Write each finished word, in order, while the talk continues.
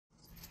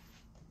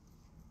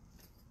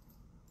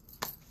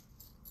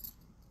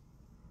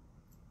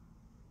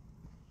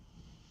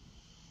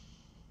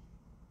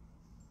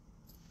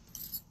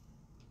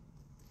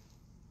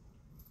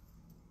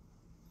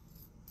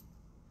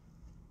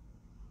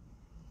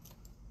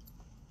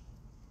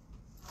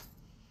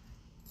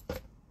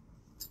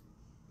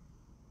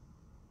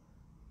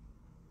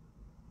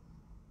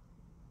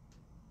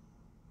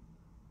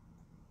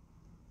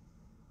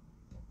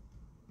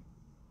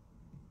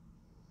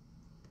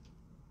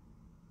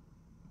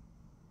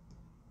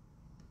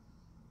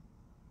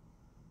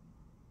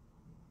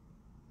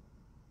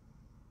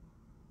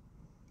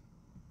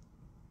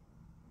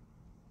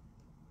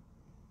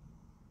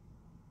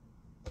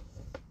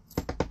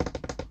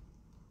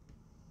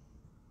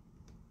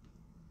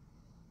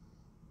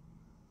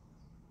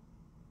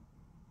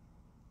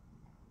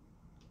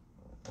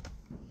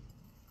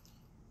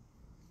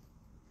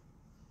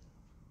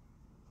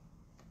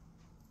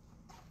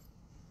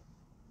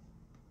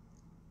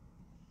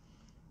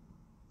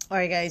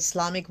और guys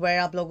Islamic where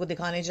आप लोगों को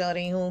दिखाने जा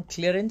रही हूँ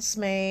क्लियरेंस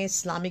में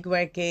इस्लामिक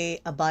वेयर के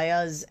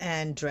अबायाज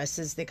एंड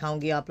ड्रेसेस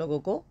दिखाऊंगी आप लोगों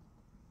को।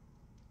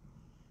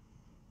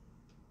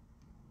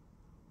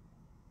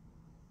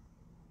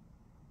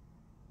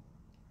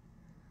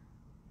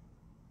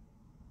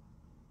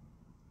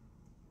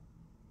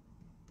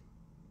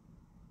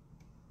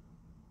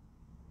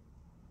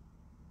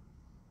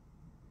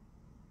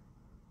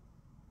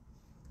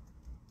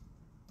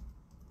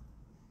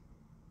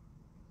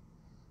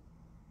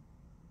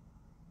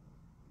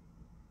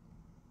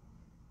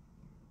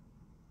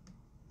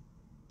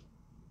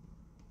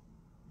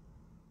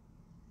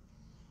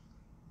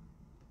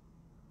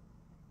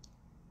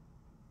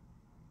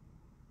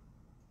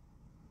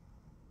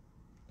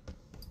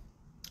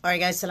 Alright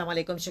guys, Assalamu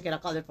alaikum.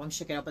 Shakira Qadir from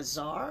Shakira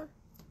Bazaar.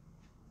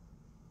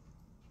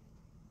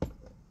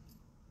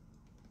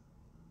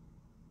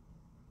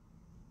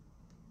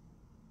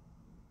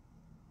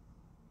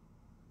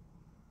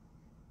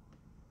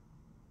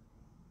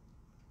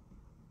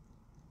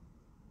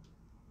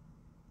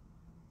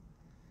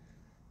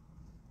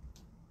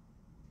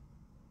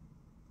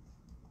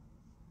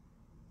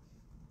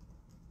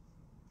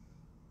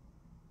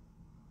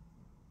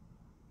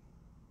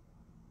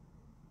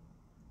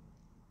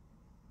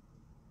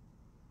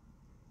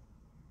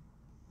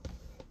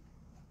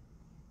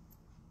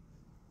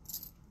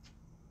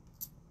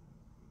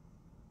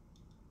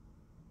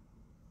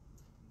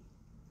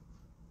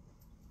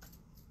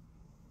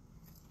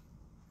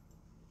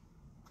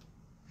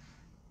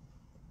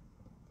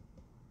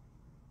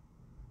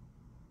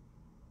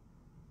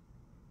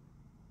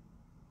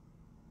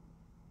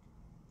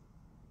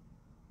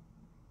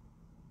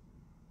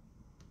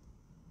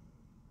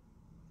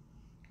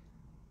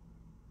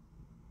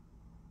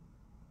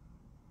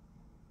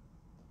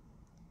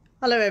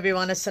 Hello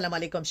everyone, अस्सलाम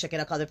वालेकुम।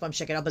 शकीरा कादिर फ्रॉम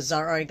शकीरा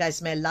बाजार। और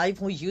गाइस मैं लाइव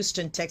हूँ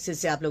ह्यूस्टन टेक्सास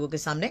से आप लोगों के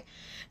सामने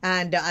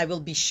and I will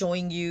be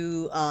showing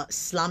you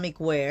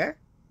Islamic where.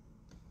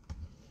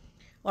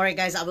 Alright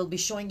guys, I will be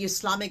showing you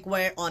Islamic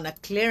wear on a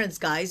clearance,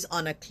 guys,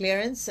 on a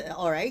clearance.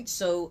 Alright,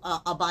 so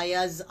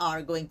abayas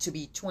are going to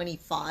be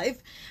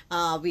 25.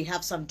 We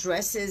have some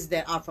dresses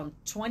that are from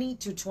 20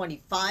 to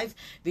 25.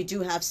 We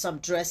do have some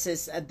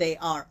dresses, they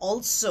are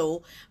also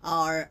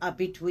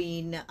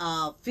between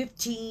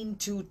 15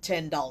 to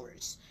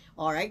 $10.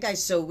 All right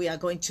guys, so we are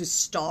going to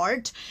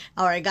start.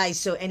 All right guys,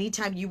 so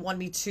anytime you want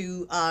me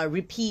to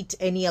repeat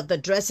any of the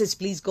dresses,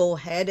 please go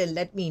ahead and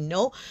let me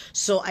know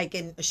so I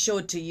can show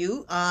it to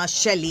you.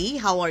 Shelly,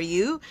 how are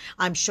you?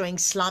 I'm showing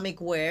Islamic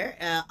wear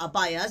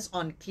abayas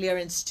on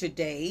clearance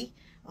today.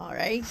 All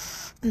right.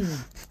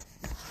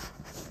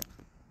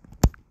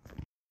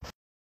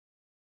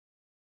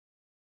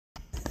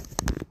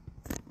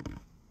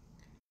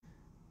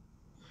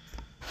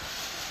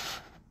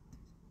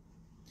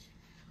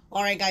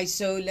 All right guys,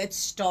 so let's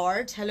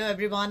start. Hello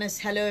everyone,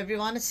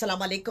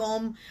 assalamu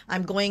alaikum.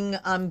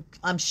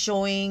 I'm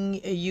showing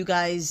you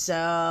guys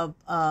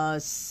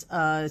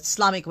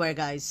Islamic wear,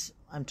 guys.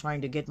 I'm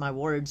trying to get my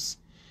words.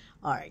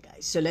 All right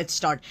guys, so let's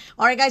start.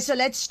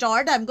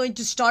 I'm going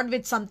to start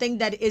with something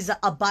that is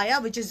abaya,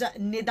 which is a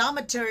nida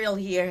material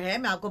here है,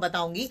 मैं आपको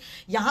बताऊंगी।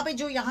 यहाँ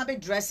पे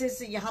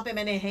dresses यहाँ पे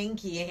मैंने hang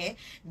किए हैं.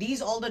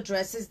 These all the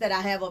dresses that I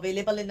have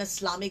available in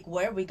Islamic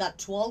wear. We got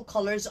 12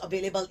 colors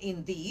available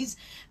in these.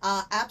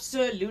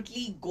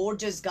 Absolutely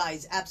gorgeous,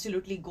 guys.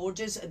 Absolutely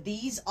gorgeous.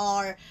 These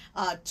are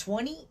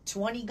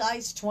 20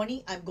 guys,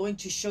 20. I'm going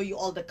to show you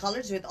all the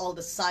colors with all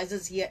the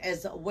sizes here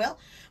as well.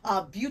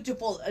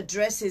 Beautiful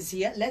dresses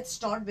here. Let's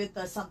start with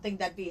something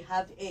that we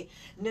have a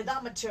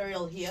nida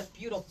material here,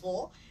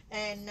 beautiful,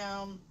 and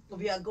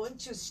we are going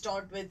to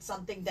start with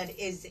something that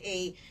is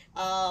a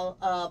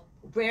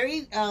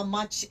very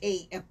much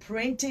a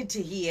printed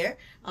here.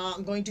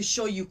 I'm going to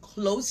show you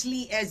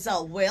closely as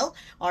well.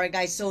 All right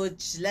guys, so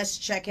let's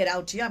check it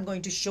out here. I'm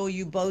going to show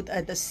you both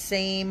at the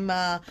same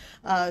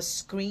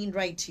screen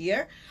right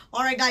here.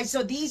 All right guys,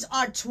 so these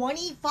are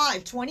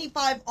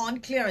 25 on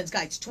clearance,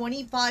 guys.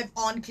 25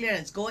 on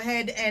clearance. Go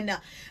ahead and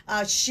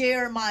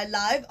share my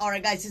live. All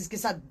right guys, इसके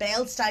साथ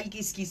bell style की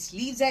इसकी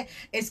sleeves है,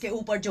 इसके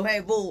ऊपर जो है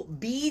वो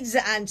beads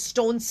and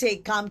stone से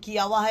काम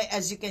किया हुआ है,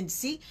 as you can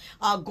see.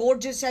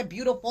 Gorgeous है,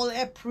 beautiful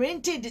है,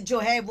 printed जो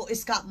है वो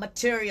इसका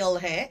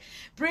material है,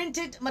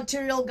 printed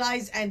material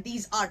guys, and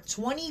these are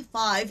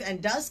 25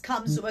 and does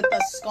comes with a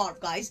scarf,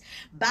 guys.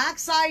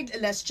 Backside,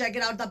 let's check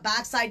it out, the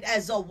backside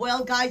as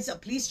well, guys.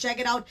 Please check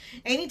it out.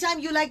 Anytime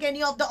you like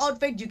any of the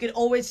outfit, you can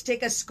always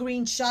take a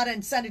screenshot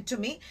and send it to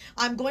me.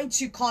 I'm going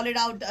to call it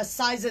out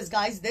sizes,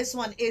 guys. This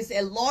one is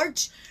a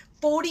large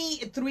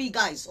 43,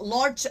 guys.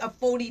 Large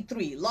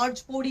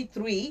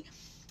 43.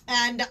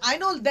 And I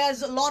know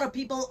there's a lot of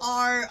people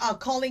are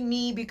calling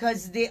me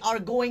because they are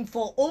going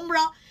for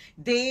Umrah.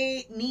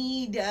 They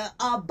need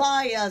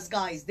abayas,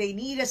 guys. They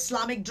need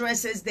Islamic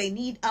dresses. They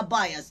need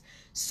abayas.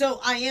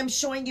 So I am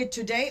showing it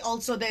today.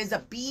 Also, there's a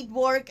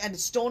beadwork and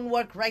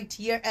stonework right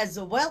here as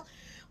well.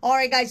 All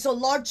right, guys. So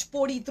large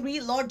 43.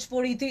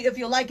 If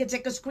you like it,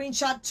 take a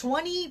screenshot.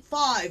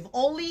 25,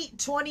 only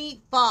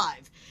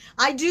 25.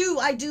 I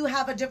do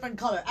have a different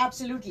color.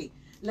 Absolutely.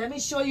 Let me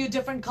show you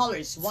different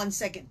colors. 1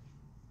 second.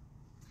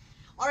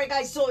 All right,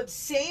 guys, so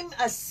same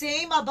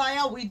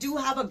abaya. We do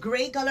have a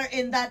gray color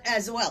in that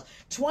as well.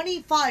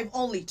 25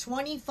 only,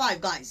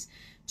 25, guys.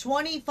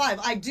 25.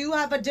 I do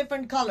have a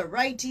different color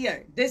right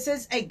here. This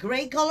is a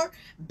gray color,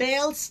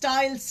 bell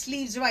style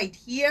sleeves right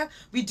here.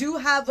 We do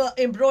have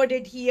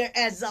embroidered here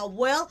as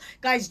well.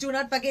 Guys, do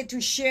not forget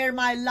to share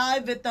my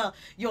live with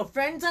your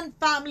friends and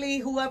family,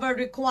 whoever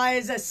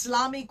requires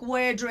Islamic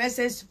wear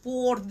dresses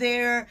for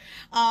their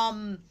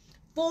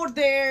for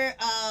their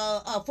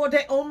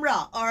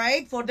umrah. All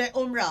right, for their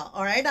umrah.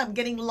 All right, I'm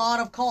getting a lot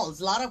of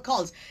calls,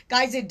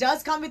 guys. It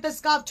does come with a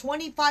scarf.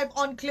 25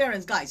 on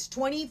clearance, guys.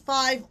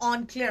 25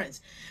 on clearance.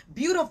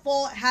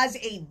 Beautiful. Has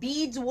a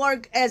beads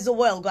work as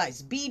well,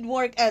 guys. Bead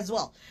work as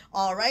well.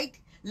 All right,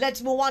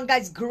 let's move on,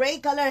 guys. Gray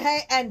color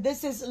hai, and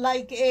this is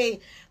like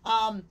a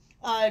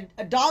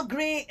dark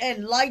gray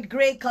and light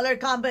gray color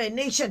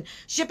combination.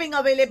 Shipping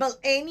available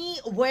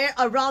anywhere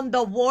around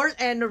the world.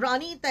 And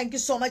Rani, thank you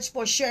so much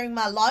for sharing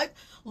my live.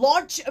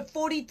 Large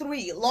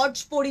 43,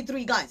 large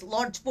 43, guys.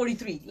 Large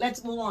 43.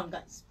 Let's move on,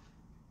 guys.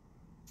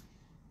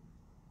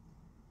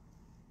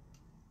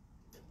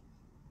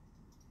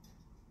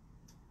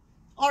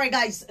 All right,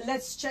 guys,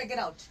 let's check it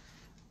out.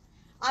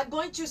 I'm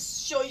going to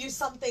show you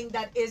something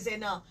that is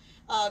in a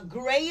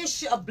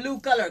grayish blue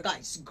color,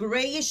 guys.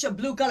 Grayish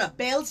blue color.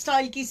 Bell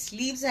style ki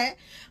sleeves hai.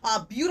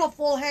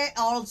 Beautiful hai.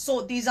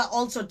 Also, these are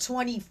also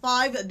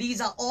 25. These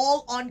are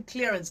all on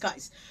clearance,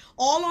 guys.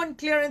 All on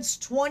clearance.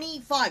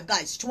 25,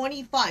 guys.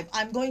 25.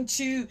 I'm going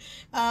to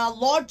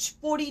large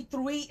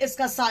 43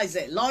 iska size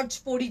hai. Large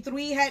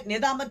 43 hai.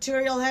 Nida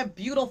material hai.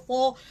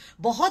 Beautiful.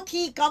 बहुत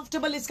ही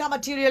comfortable इसका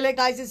material है,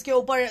 guys. इसके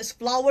ऊपर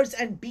flowers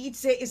and beads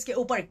से इसके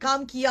ऊपर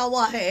काम किया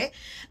हुआ है.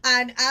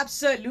 And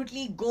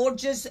absolutely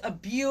gorgeous,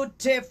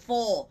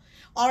 beautiful.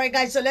 All right,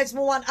 guys, so let's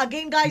move on.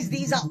 Again, guys,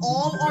 these are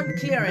all on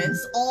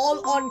clearance.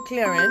 All on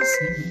clearance.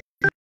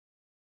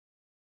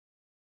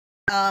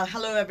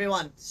 Hello,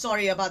 everyone.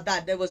 Sorry about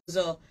that. There was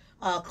a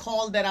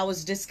call that I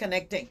was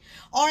disconnecting.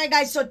 All right,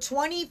 guys, so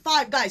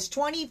 25, guys.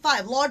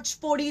 25. Large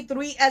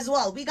 43 as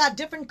well. We got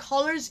different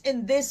colors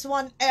in this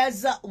one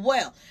as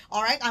well.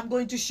 All right, I'm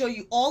going to show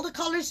you all the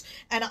colors,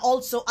 and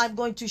also I'm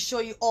going to show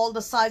you all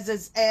the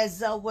sizes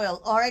as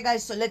well. All right,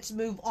 guys, so let's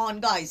move on,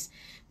 guys.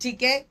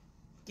 TK,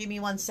 give me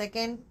 1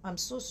 second. I'm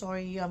so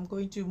sorry. I'm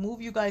going to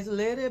move you guys a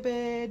little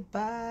bit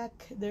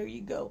back. There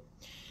you go.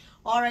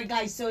 All right,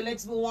 guys, so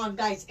let's move on,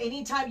 guys.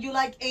 Anytime you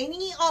like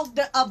any of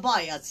the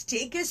abayas,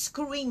 take a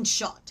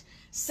screenshot.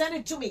 Send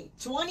it to me.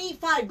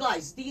 25,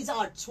 guys. These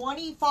are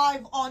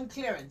 25 on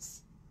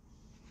clearance.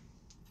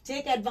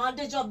 Take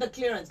advantage of the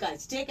clearance,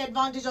 guys. Take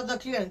advantage of the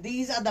clearance.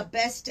 These are the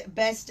best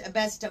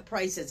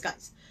prices,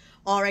 guys.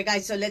 All right,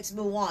 guys, so let's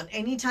move on.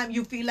 Anytime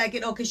you feel like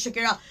it. Okay,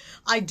 Shakira,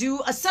 I do.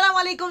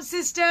 Assalamu alaikum,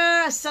 sister.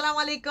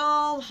 Assalamu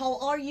alaikum. How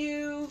are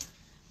you?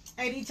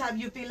 Anytime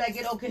you feel like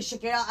it. Okay,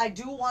 Shakira, I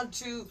do want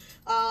to,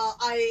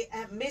 I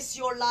miss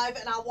your live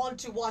and I want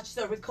to watch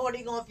the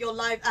recording of your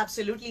live.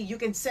 Absolutely. You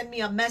can send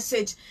me a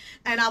message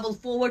and I will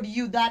forward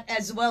you that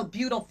as well.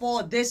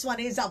 Beautiful. This one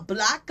is a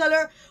black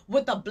color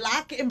with a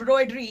black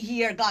embroidery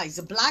here, guys.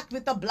 Black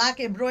with a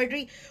black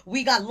embroidery.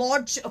 We got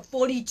large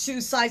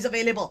 42 size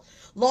available.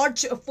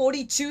 Large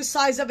 42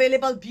 size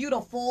available.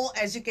 Beautiful.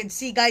 As you can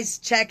see, guys,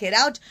 check it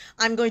out.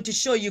 I'm going to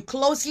show you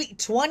closely.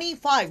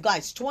 25,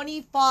 guys.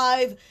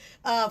 25.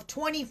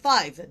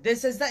 25.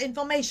 This is the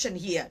information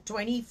here.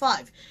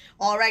 25.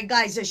 All right,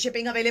 guys,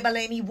 shipping available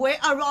anywhere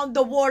around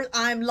the world.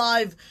 I'm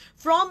live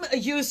from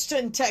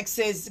Houston,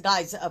 Texas,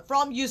 guys.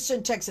 From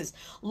Houston, Texas.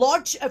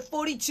 Large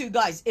 42,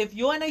 guys. If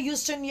you're in a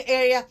Houston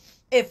area,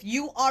 if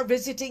you are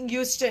visiting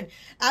Houston,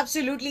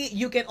 absolutely,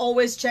 you can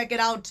always check it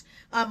out.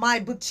 My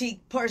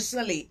boutique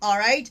personally. All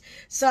right,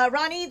 so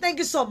Rani, thank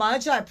you so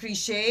much. I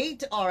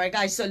appreciate. All right,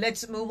 guys, so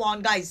let's move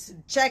on, guys.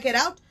 Check it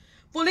out.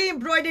 Fully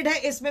embroidered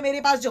है. इसमें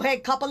मेरे पास जो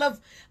है couple of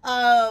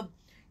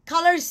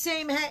colors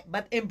same है,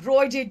 but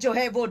embroidered जो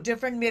है वो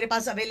different मेरे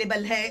पास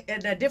available है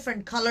in a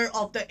different color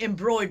of the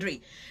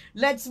embroidery.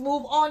 Let's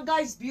move on,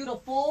 guys.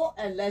 Beautiful,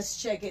 and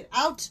let's check it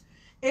out.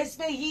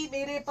 इसमें ही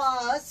मेरे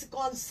पास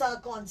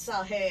कौन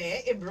सा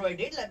है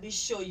embroidered. Let me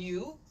show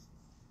you.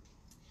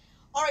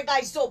 Alright,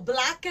 guys, so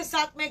black के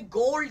साथ में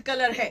gold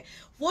color है.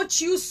 What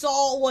you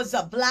saw was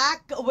a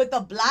black with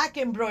a black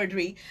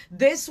embroidery.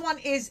 This one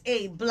is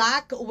a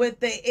black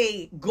with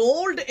a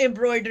gold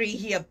embroidery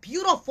here.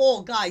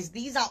 Beautiful, guys.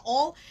 These are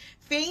all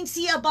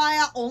fancy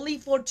abaya, only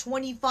for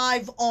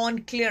 25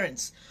 on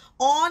clearance.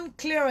 On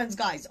clearance,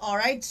 guys. All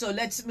right, so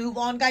let's move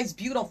on, guys.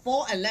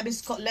 Beautiful, and let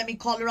me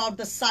color out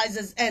the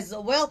sizes as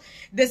well.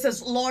 This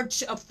is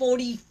large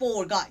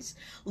 44, guys.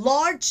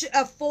 Large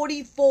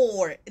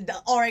 44.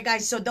 All right,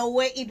 guys, so the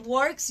way it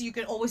works, you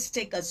can always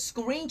take a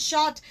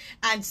screenshot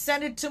and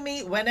send it to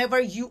me whenever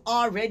you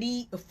are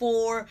ready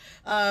for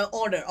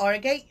order.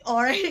 Okay,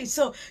 all right,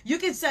 so you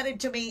can send it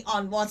to me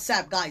on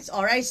WhatsApp, guys.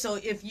 All right, so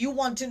if you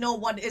want to know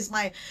what is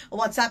my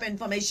WhatsApp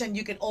information,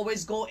 you can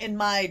always go in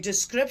my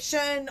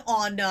description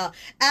on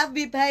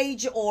FB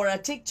page or a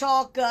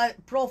TikTok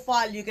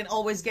profile. You can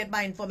always get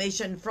my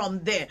information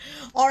from there.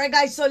 All right,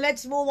 guys, so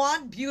let's move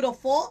on.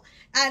 Beautiful.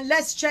 And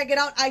let's check it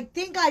out. I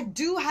think I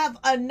do have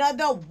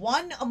another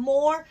one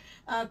more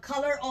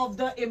color of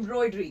the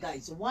embroidery,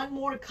 guys. One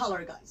more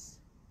color, guys.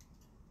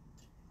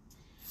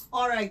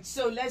 All right,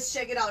 so let's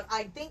check it out.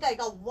 I think I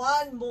got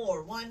one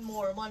more.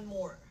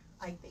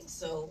 I think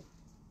so.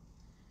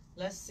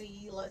 Let's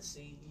see.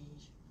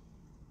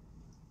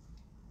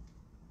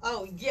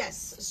 Oh,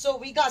 yes. So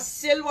we got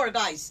silver,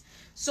 guys.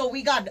 So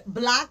we got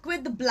black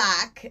with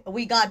black.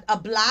 We got a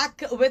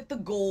black with the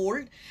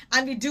gold.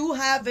 And we do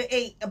have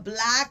a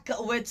black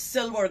with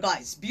silver,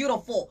 guys.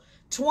 Beautiful.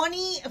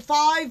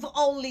 25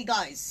 only,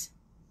 guys.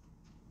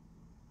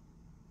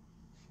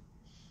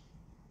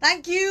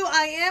 Thank you.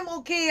 I am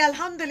okay.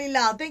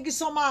 Alhamdulillah. Thank you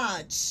so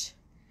much.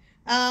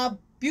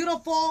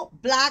 Beautiful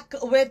black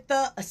with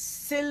the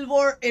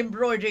silver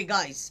embroidery,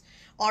 guys.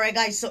 Alright,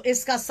 guys. So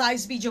इसका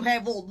size भी जो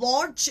है वो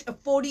large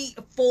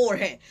 44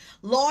 है.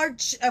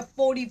 Large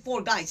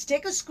 44, guys.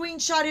 Take a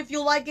screenshot if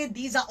you like it.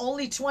 These are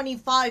only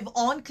 25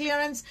 on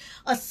clearance.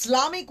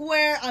 Islamic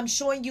wear. I'm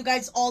showing you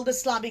guys all the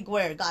Islamic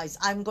wear, guys.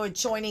 I'm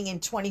joining in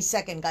 20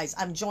 seconds, guys.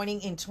 I'm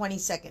joining in 20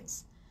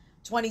 seconds.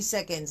 20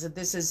 seconds.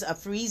 This is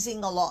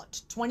freezing a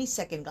lot. 20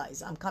 seconds,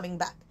 guys. I'm coming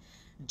back.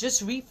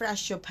 Just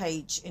refresh your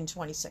page in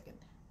 20 seconds.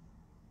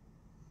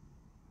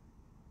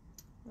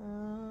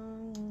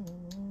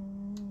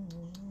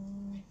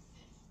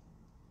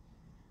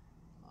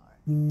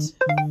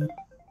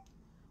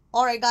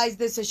 All right, guys.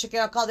 This is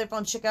Shakira Qadir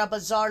from Shakira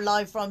Bazaar,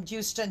 live from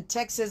Houston,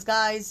 Texas,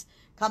 guys.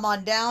 Come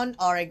on down.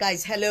 All right,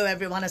 guys. Hello,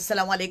 everyone.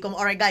 Assalamu alaikum.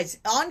 All right, guys.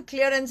 On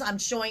clearance, I'm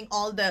showing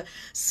all the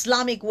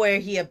Islamic wear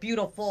here.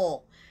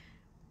 Beautiful.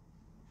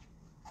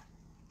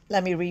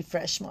 Let me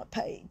refresh my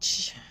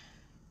page.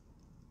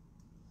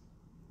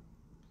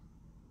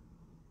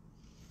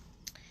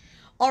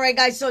 All right,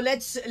 guys. So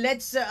let's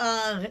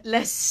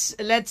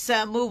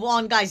move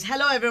on, guys.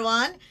 Hello,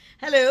 everyone.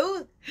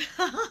 Hello.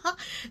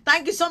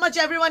 Thank you so much,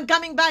 everyone,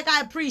 coming back.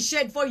 I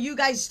appreciate for you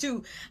guys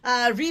to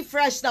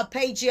refresh the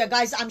page here,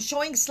 guys. I'm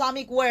showing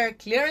Islamic wear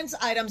clearance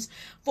items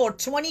for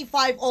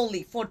 25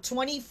 only. For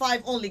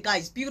 25 only,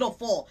 guys.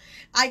 Beautiful.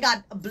 I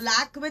got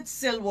black with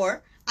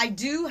silver. I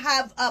do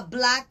have a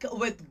black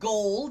with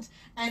gold,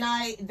 and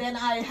then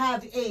I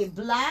have a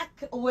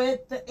black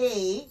with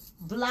a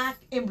black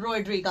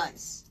embroidery,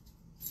 guys.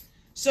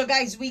 So,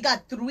 guys, we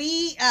got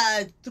three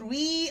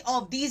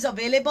of these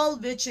available,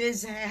 which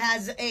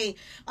has a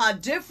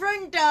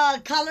different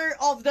color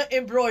of the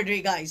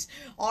embroidery, guys.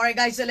 All right,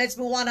 guys, so let's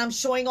move on. I'm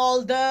showing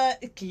all the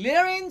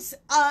clearance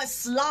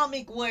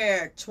Islamic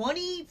wear,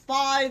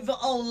 25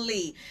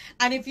 only.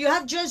 And if you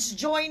have just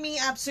joined me,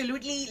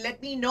 absolutely,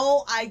 let me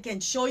know. I can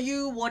show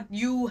you what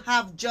you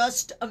have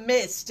just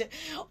missed.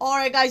 All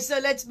right, guys, so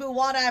let's move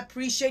on. I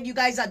appreciate you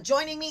guys are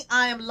joining me.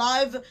 I am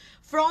live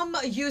from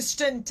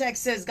Houston,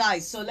 Texas,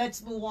 guys. So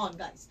let's move on,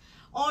 guys.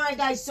 All right,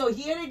 guys. So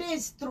here it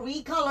is.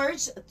 3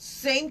 colors.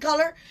 Same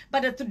color,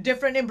 but a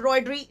different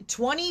embroidery.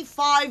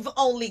 25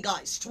 only,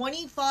 guys.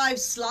 25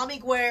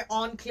 Islamic wear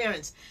on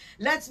clearance.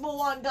 Let's move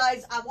on,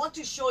 guys. I want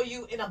to show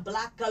you in a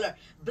black color.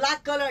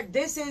 Black color.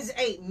 This is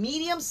a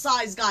medium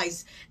size,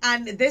 guys.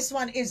 And this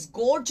one is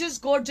gorgeous,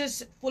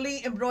 gorgeous,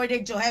 fully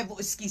embroidered. जो है वो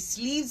इसकी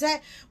sleeves है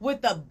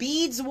with the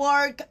beads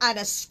work and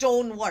a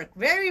stone work.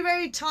 Very,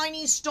 very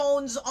tiny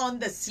stones on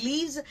the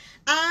sleeves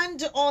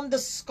and on the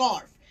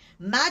scarf.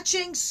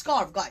 Matching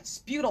scarf,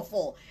 guys.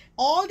 Beautiful.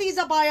 All these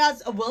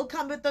abayas will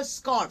come with the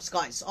scarves,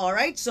 guys. All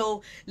right,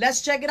 so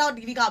let's check it out.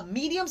 We got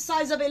medium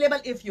size available.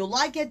 If you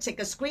like it,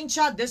 take a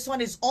screenshot. This one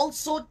is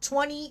also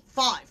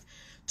 25.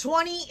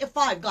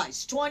 25,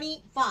 guys.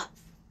 25.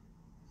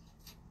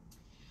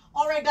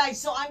 All right,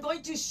 guys, so I'm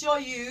going to show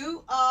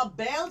you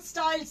bell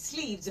style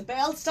sleeves.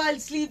 Bell style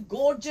sleeve,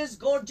 gorgeous,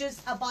 gorgeous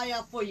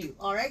abaya for you.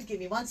 All right, give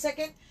me 1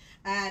 second.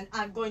 And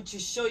I'm going to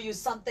show you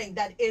something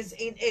that is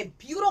in a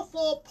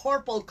beautiful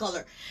purple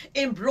color.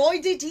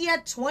 Embroidered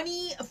here,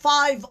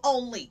 25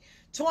 only.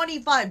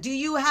 25. Do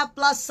you have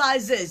plus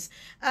sizes?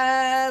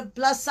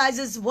 Plus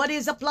sizes. What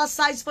is a plus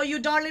size for you,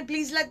 darling?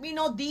 Please let me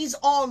know. These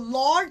are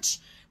large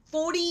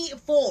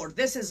 44.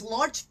 This is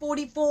large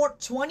 44,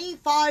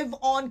 25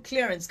 on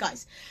clearance,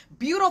 guys.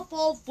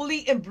 Beautiful,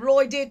 fully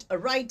embroidered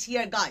right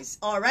here, guys.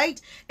 All right.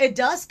 It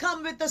does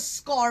come with a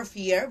scarf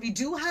here. We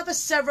do have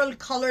several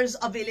colors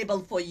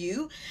available for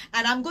you,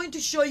 and I'm going to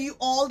show you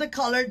all the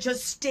color.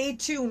 Just stay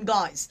tuned,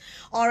 guys.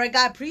 All right,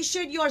 I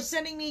appreciate you are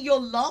sending me your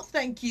love.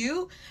 Thank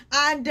you.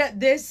 And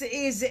this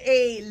is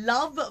a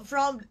love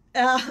from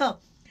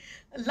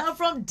love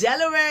from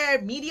Delaware,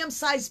 medium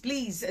size,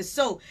 please.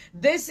 So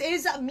this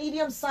is a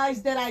medium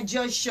size that I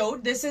just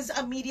showed. This is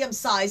a medium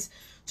size,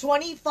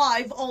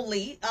 25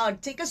 only.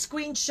 Take a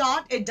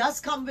screenshot. It does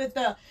come with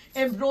the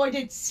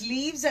embroidered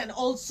sleeves and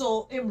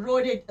also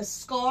embroidered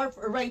scarf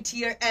right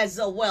here as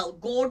well.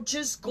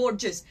 Gorgeous,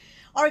 gorgeous.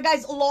 All right,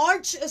 guys,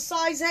 large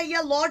size hai,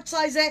 yeah, large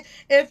size hai.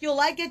 If you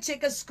like it,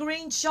 take a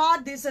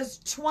screenshot. This is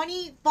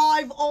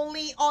 25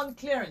 only on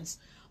clearance.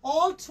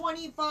 All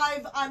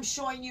 25 I'm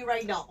showing you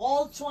right now.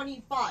 All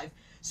 25.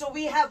 So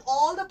we have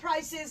all the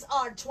prices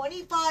are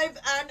 25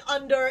 and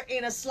under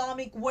in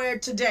Islamic wear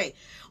today.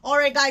 All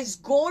right, guys,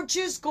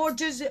 gorgeous,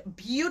 gorgeous,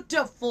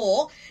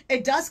 beautiful.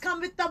 It does come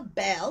with the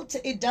belt.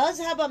 It does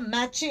have a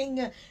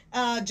matching,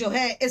 जो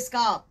है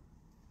इसका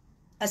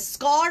a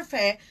scarf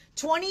hai,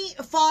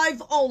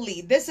 25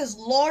 only. This is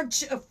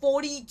large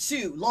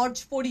 42.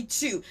 Large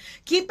 42.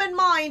 Keep in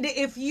mind,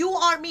 if you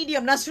are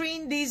medium,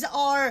 Nasreen, these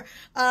are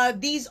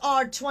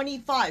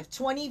 25.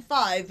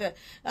 25.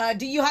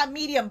 Do you have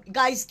medium?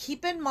 Guys,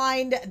 keep in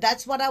mind,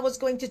 that's what I was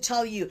going to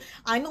tell you.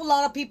 I know a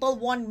lot of people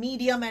want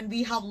medium and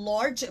we have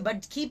large,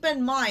 but keep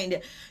in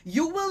mind,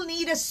 you will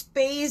need a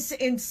space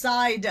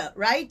inside,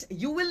 right?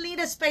 You will need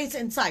a space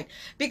inside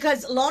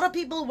because a lot of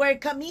people wear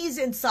kameez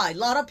inside. A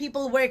lot of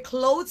people wear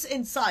clothes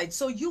inside.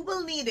 So you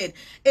will need it.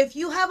 If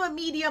you have a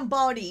medium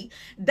body,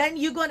 then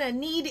you're gonna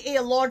need a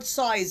large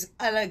size.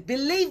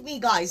 Believe me,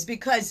 guys,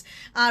 because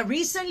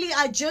recently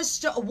I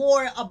just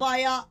wore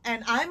abaya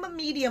and I'm a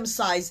medium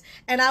size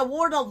and I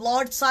wore a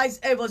large size.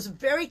 It was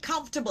very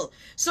comfortable.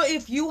 So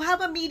if you have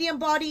a medium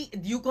body,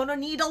 you're gonna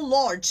need a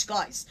large,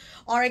 guys.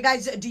 All right,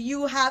 guys, do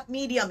you have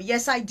medium?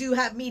 Yes, I do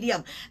have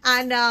medium.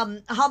 And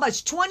how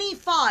much?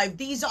 25.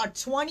 These are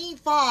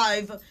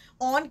 25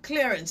 on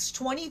clearance.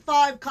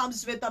 25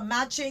 comes with a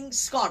matching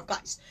scarf,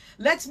 guys.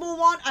 Let's move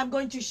on. I'm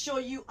going to show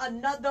you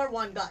another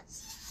one,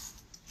 guys.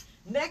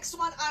 Next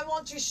one I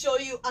want to show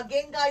you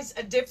again, guys,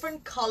 a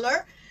different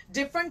color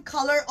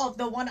of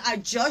the one I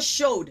just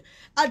showed.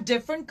 A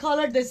different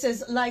color. This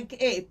is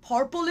like a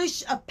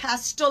purplish, a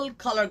pastel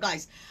color,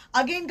 guys.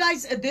 Again,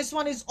 guys, this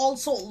one is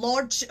also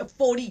large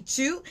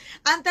 42.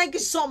 And thank you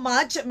so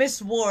much,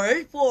 Miss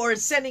World, for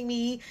sending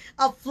me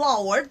a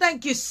flower.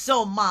 Thank you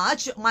so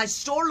much. My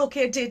store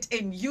located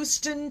in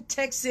Houston,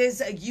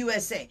 Texas,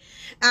 USA.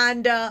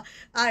 And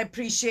I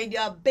appreciate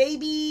your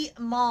baby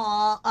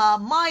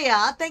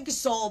Maya. Thank you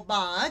so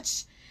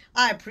much.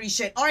 I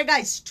appreciate. All right,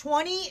 guys,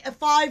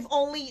 25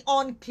 only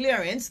on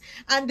clearance.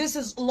 And this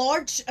is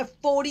large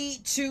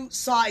 42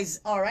 size.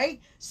 All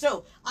right.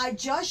 So I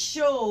just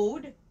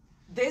showed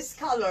this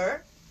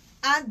color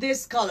and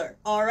this color.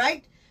 All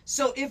right.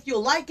 So if you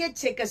like it,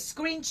 take a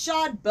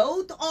screenshot.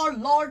 Both are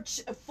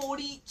large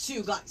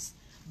 42, guys.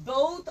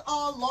 Both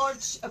are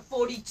large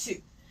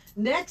 42.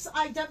 Next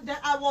item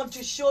that I want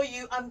to show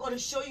you, I'm going to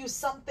show you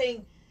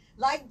something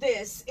like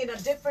this in a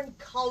different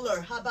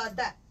color. How about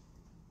that?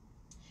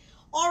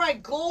 All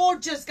right,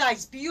 gorgeous,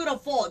 guys,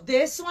 beautiful.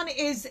 This one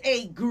is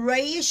a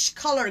grayish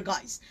color,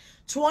 guys.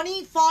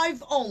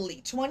 25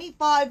 only.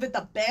 25 with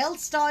the bell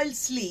style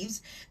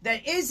sleeves.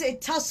 There is a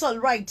tussle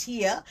right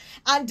here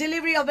and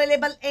delivery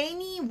available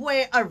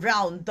anywhere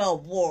around the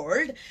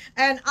world.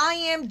 And I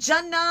am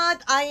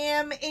Jannat. I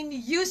am in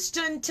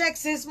Houston,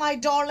 Texas, my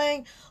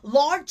darling.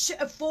 Large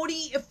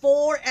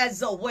 44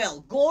 as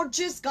well.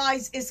 Gorgeous,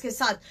 guys. Iske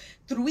saath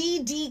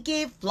 3D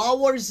के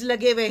flowers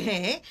लगे हुए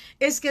हैं.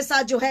 इसके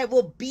साथ जो है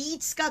वो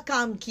beads का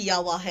काम किया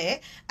हुआ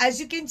है. As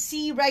you can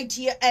see right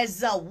here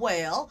as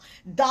well.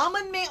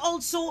 दामन में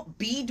also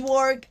bead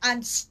work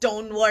and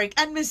stone work.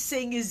 And Miss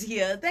Singh is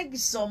here. Thank you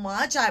so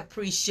much. I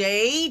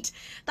appreciate.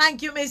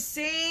 Thank you, Miss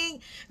Singh.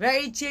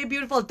 Very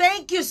beautiful.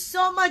 Thank you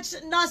so much,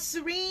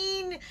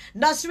 Nasreen.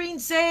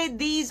 Nasreen said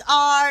these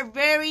are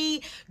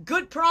very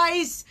good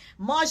price.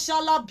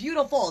 Mashallah,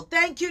 beautiful.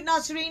 Thank you,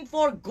 Nasreen,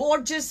 for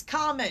gorgeous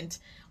comment.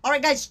 All right,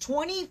 guys,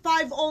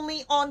 25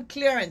 only on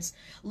clearance.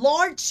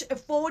 Large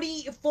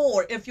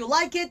 44. If you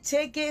like it,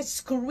 take a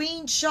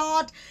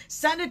screenshot.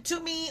 Send it to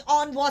me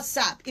on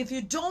WhatsApp. If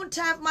you don't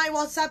have my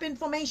WhatsApp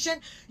information,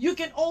 you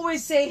can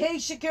always say, hey,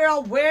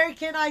 Shakira, where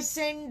can I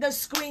send the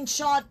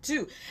screenshot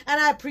to?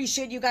 And I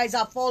appreciate you guys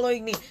are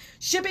following me.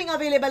 Shipping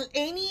available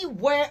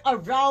anywhere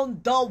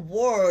around the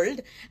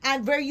world.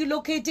 And where you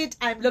located?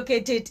 I'm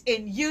located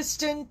in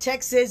Houston,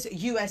 Texas,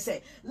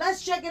 USA.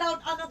 Let's check it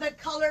out. Another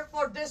color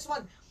for this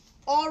one.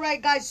 All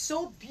right, guys,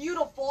 so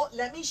beautiful.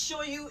 Let me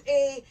show you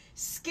a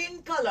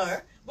skin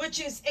color, which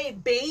is a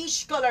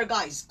beige color,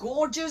 guys.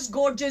 Gorgeous,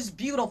 gorgeous,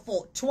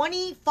 beautiful.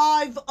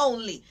 25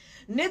 only.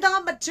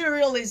 Nida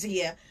material is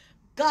here.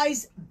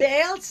 Guys,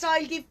 bell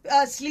style की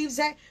sleeves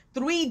hai.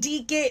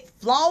 3D के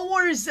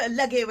flowers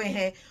लगे हुए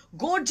हैं.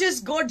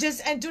 Gorgeous,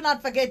 gorgeous. And do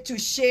not forget to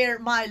share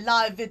my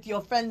live with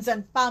your friends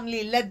and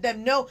family. Let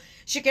them know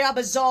Shakira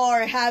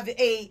Bazaar have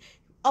a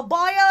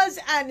abayas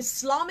and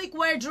Islamic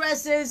wear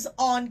dresses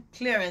on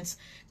clearance.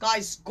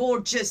 Guys,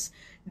 gorgeous.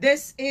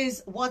 This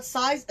is what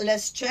size?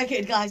 Let's check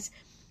it, guys.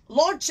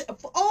 Large,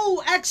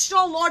 oh,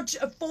 extra large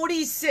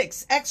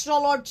 46. Extra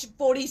large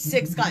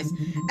 46, guys.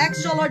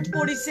 Extra large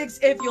 46,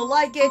 if you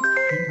like it,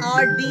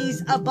 are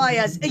these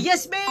abayas.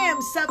 Yes, ma'am,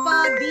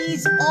 Safa,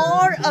 these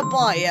are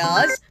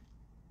abayas.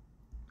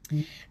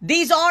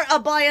 These are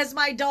abayas,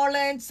 my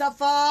darling,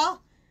 Safa.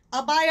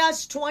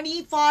 Abayas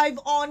 25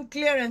 on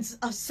clearance.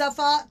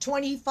 Safa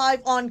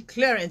 25 on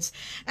clearance.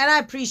 And I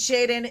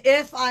appreciate it.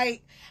 If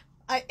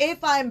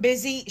I'm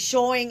busy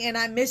showing and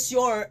I miss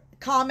your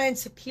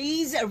comments,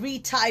 please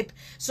retype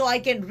so I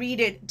can read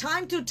it.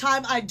 Time to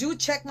time, I do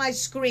check my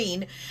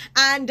screen,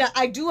 and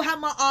I do have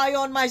my eye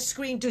on my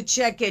screen to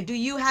check it. Do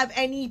you have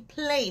any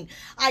plain?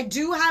 I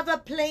do have a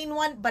plain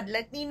one, but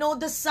let me know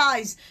the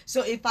size.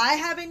 So if I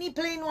have any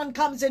plain one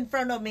comes in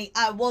front of me,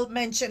 I will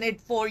mention it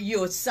for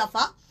you.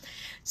 Safa,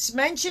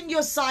 mention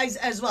your size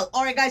as well.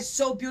 All right, guys,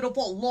 so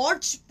beautiful.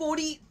 Large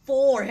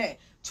 44 hai,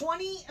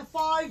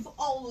 25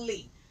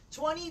 only.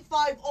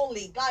 25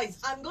 only. Guys,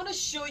 I'm gonna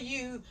show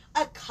you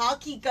a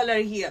khaki color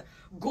here.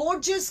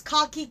 Gorgeous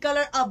khaki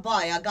color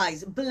abaya,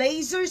 guys.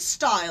 Blazer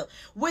style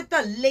with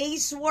the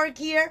lace work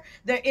here.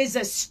 There is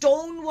a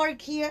stone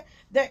work here.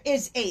 There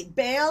is a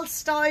bell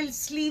style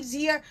sleeves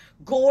here.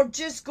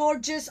 Gorgeous,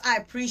 gorgeous. I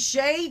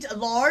appreciate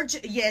large.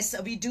 Yes,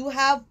 we do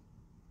have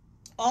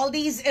all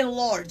these in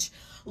large.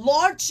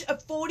 Large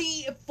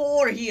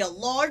 44 here.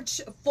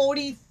 Large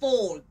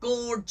 44.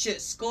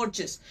 Gorgeous,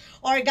 gorgeous.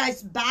 Alright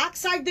guys, back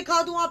side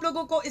दिखा दूं आप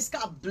लोगों को.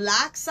 इसका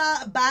black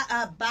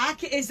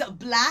back is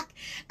black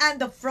and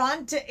the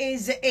front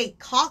is a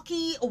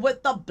khaki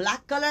with the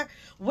black color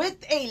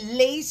with a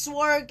lace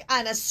work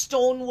and a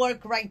stone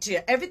work right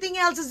here. Everything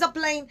else is a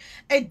plain.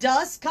 It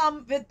does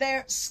come with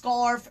their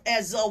scarf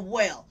as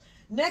well.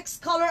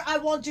 Next color I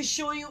want to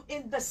show you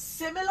in the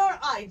similar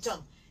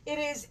item. It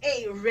is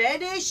a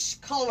reddish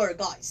color,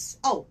 guys.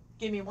 Oh,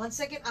 give me 1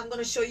 second. I'm going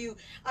to show you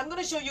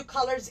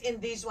colors in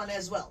this one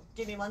as well.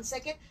 Give me 1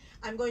 second.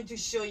 I'm going to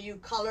show you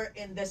color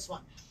in this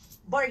one.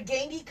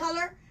 Burgundy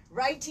color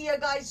right here,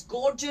 guys.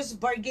 Gorgeous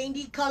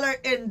burgundy color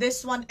in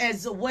this one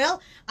as well.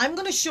 I'm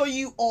going to show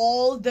you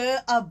all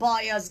the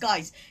abayas,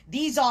 guys.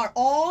 These are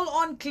all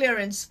on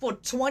clearance for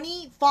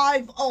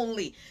 25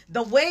 only.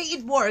 The way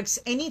it works,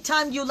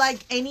 anytime you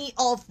like any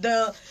of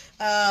the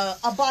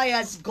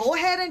abayas, go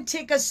ahead and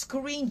take a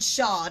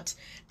screenshot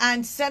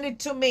and send it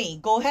to me.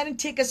 Go ahead and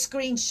take a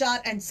screenshot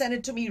and send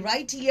it to me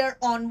right here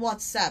on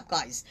WhatsApp,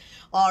 guys.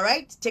 All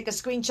right, take a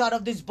screenshot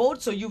of this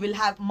board so you will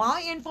have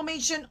my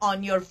information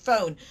on your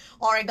phone.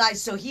 All right, guys,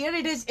 so here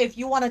it is. If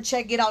you want to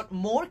check it out,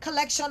 more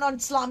collection on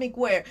Islamic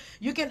wear,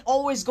 you can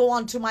always go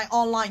on to my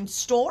online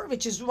store,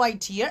 which is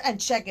right here, and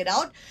check it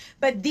out.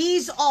 But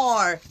these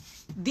are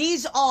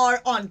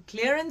on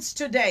clearance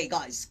today,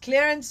 guys.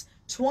 Clearance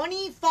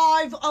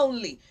 25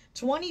 only.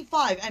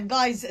 25. And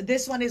guys,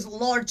 this one is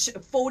large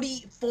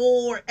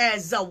 44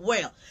 as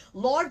well.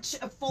 Large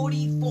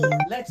 44.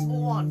 Let's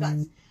move on,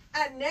 guys.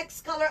 And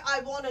next color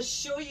I want to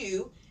show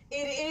you, it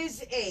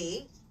is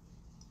a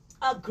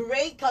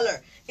gray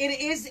color. It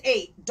is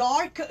a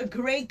dark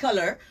gray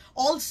color.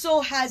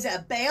 Also has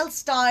a bell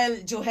style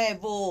jo hai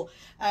wo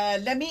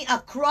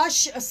a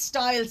crush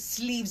style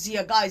sleeves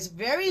here, guys.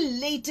 Very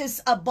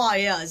latest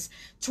abayas.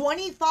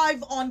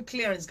 25 on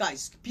clearance,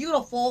 guys.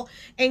 Beautiful.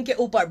 इनके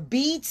ऊपर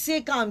bead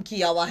से काम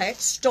किया हुआ है,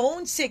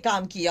 stone से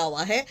काम किया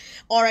हुआ है.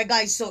 Alright,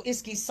 guys, so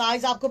इसकी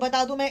size आपको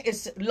बता दूं मैं,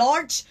 is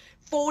large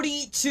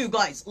 42,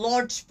 guys.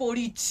 Large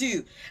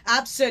 42.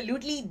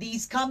 Absolutely.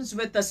 These comes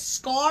with a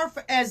scarf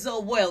as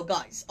well,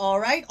 guys. All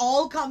right.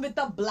 All come with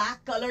a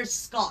black color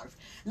scarf.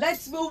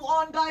 Let's move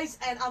on, guys.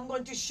 And I'm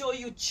going to show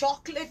you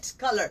chocolate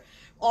color.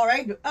 All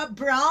right. A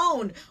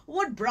brown.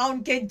 What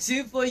brown can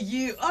do for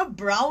you? A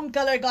brown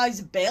color,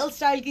 guys. Bell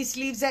style की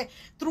sleeves है.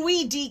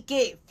 3D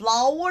के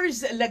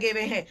flowers लगे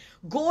हुए हैं.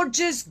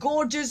 Gorgeous,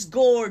 gorgeous,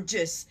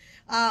 gorgeous.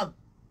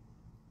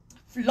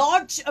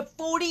 Large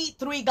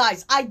 43,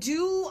 guys. I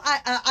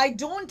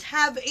don't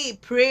have a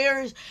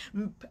prayer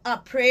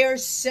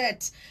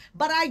set,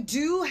 but I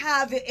do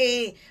have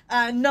a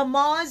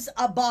namaz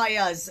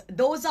abayas.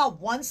 Those are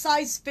one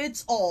size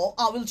fits all.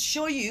 I will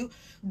show you.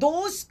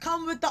 Those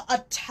come with the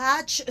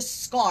attached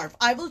scarf.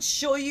 I will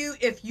show you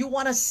if you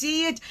want to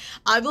see it.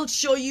 I will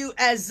show you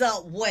as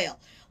well.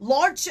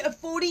 Large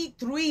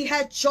 43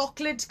 है,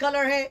 chocolate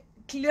color है,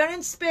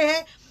 clearance पे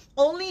है.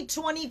 Only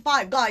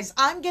 25, guys.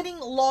 I'm getting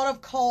a lot of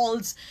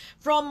calls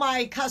from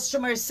my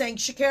customers saying,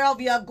 Shakira,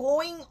 we are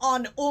going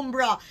on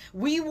Umrah.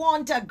 We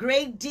want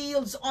great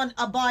deals on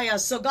abaya.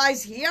 So,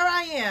 guys, here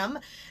I am.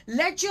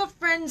 Let your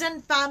friends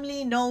and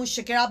family know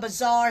Shakira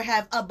Bazaar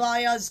have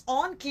abayas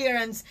on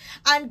clearance.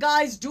 And,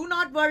 guys, do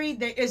not worry.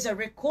 There is a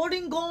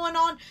recording going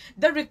on.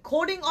 The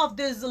recording of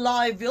this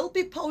live will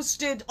be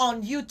posted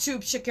on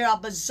YouTube, Shakira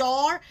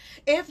Bazaar.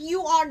 If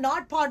you are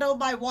not part of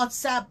my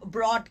WhatsApp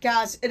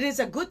broadcast, it is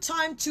a good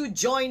time to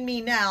join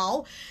me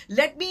now.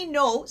 Let me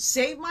know.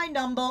 Save my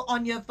number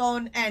on your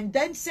phone and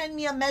then send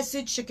me a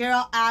message.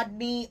 Shakira, add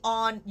me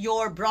on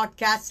your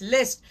broadcast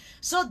list.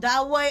 So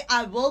that way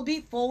I will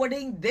be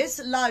forwarding this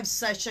live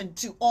session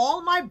to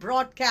all my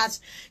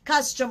broadcast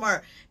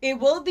customer. It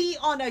will be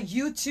on a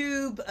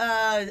YouTube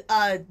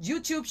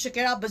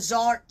Shakira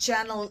Bazaar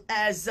channel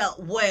as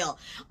well.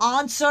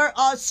 Answer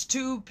us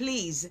too,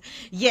 please.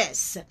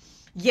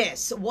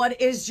 Yes, what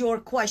is your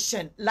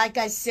question? Like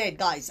I said,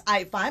 guys,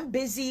 if I'm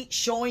busy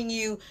showing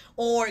you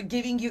or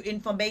giving you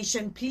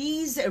information,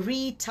 please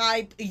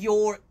retype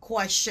your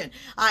question.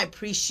 I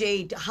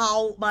appreciate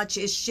how much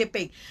is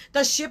shipping.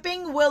 The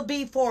shipping will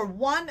be for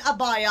one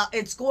abaya.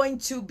 It's going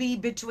to be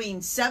between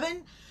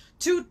 $7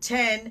 to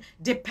 10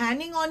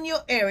 depending on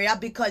your area,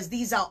 because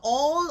these are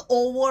all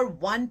over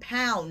 1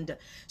 pound.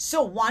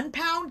 So 1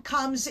 pound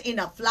comes in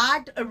a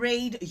flat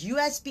rate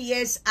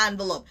USPS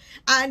envelope,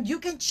 and you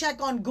can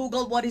check on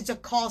Google what is the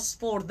cost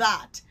for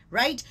that,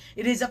 right?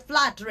 It is a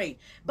flat rate.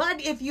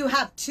 But if you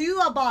have 2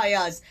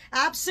 abayas,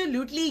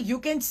 absolutely you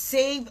can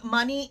save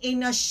money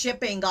in a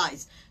shipping,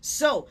 guys.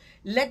 So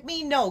let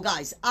me know,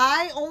 guys.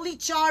 I only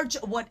charge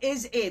what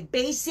is a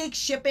basic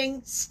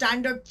shipping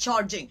standard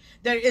charging.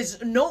 There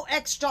is no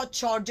extra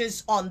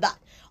charges on that.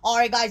 All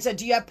right, guys,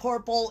 do you have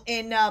purple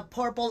in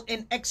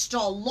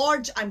extra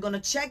large? I'm gonna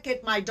check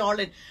it, my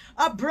darling.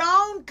 A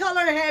brown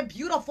color hai,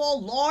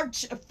 beautiful,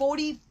 large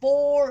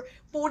 44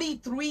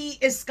 43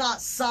 iska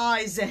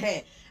size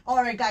hai.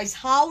 All right, guys,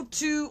 how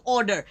to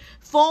order?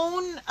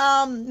 Phone,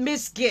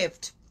 Miss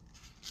Gift.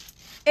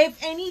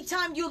 If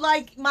anytime you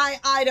like my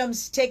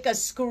items, take a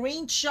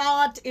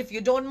screenshot. If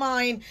you don't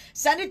mind,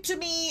 send it to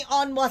me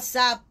on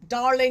WhatsApp.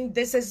 Darling,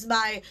 this is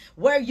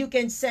where you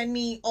can send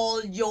me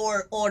all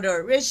your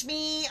order.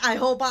 Rishmi, I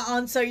hope I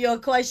answer your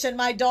question,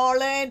 my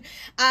darling.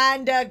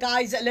 And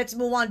guys, let's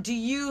move on. Do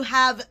you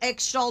have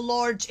extra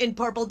large in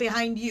purple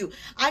behind you?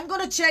 I'm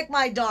going to check,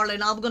 my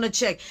darling. I'm going to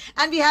check.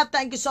 And we have,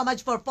 thank you so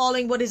much for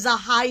following. What is the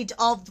height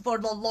for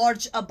the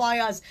large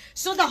abayas?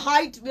 So the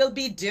height will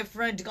be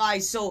different,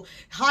 guys. So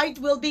height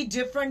will be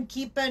different.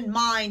 Keep in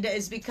mind,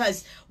 is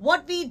because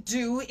what we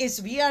do is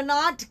we are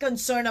not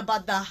concerned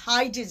about the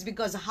height, is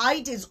because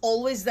height is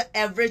always the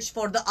average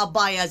for the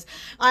abayas.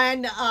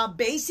 And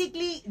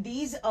basically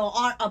these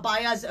are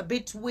abayas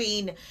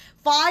between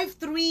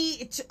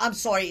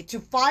 5'3" to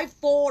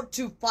 5'4"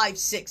 to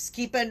 5'6".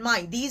 Keep in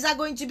mind, these are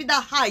going to be the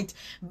height.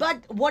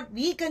 But what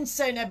we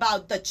concern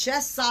about the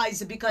chest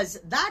size, because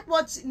that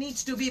what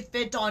needs to be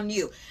fit on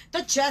you.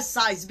 The chest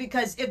size,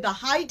 because if the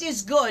height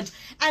is good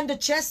and the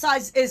chest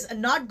size is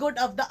not good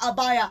of the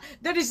abaya,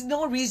 there is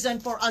no reason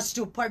for us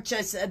to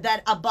purchase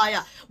that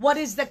abaya. What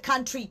is the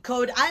country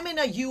code? I'm in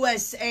a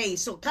USA,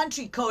 so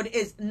country code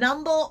is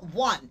number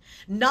 1.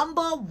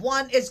 Number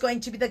 1 is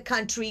going to be the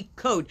country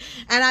code.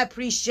 And I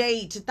appreciate,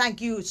 thank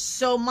you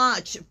so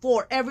much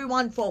for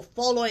everyone for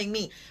following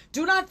me.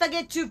 Do not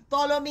forget to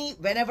follow me.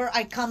 Whenever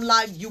I come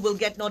live, you will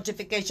get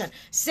notification.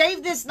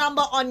 Save this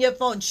number on your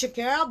phone,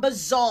 Shakira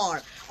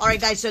Bazaar. All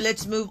right, guys, so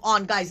let's move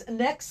on, guys.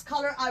 Next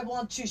color I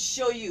want to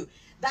show you,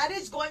 that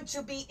is going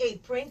to be a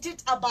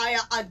printed abaya.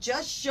 I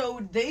just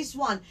showed this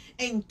one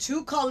in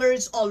 2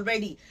 colors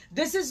already.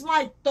 This is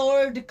my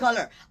 3rd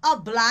color, a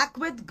black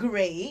with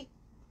gray.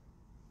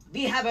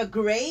 We have a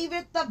gray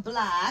with the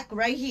black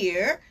right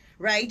here.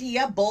 Right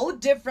here, both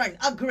different.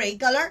 A gray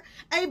color,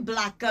 a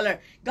black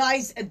color.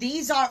 Guys,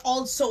 these are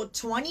also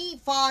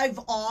 25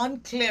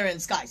 on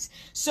clearance, guys.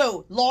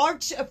 So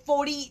large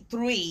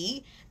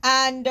 43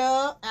 and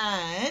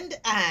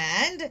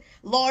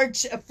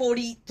large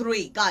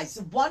 43,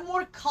 guys. One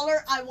more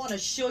color I want to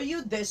show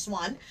you, this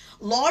one.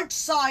 Large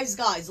size,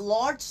 guys.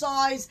 Large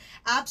size,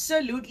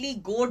 absolutely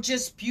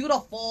gorgeous,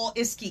 beautiful.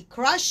 Iski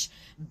crush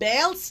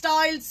bell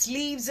style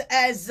sleeves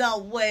as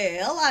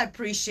well. I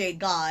appreciate,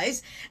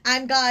 guys.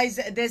 And guys,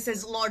 this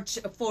is large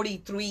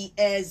 43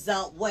 as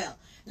well.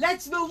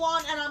 Let's move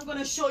on, and I'm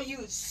gonna show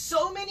you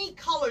so many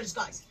colors,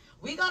 guys.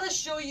 We gotta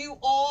show you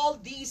all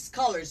these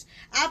colors.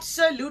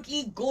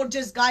 Absolutely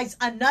gorgeous, guys.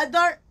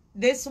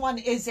 This one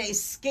is a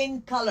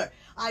skin color.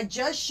 I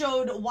just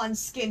showed one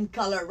skin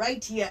color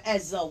right here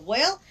as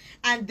well.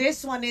 And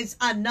this one is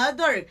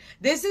another.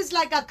 This is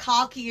like a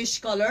khaki-ish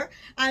color.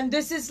 And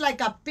this is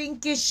like a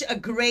pinkish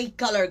gray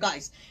color,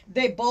 guys.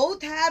 They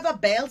both have a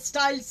bell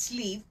style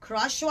sleeve.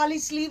 Crush wali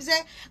sleeves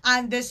hai.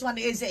 And this one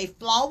is a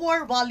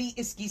flower wali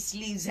iski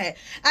sleeves hai.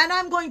 And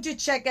I'm going to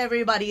check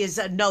everybody's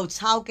notes.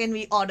 How can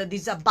we order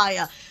this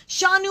abaya?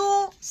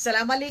 Shanu,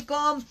 salam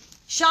alaikum.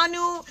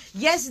 Shanu,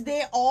 yes,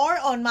 they are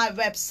on my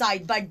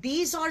website, but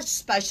these are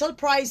special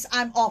price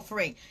I'm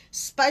offering.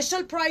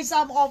 Special price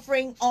I'm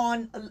offering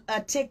on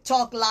a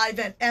TikTok live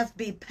and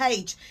FB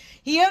page.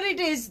 Here it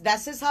is.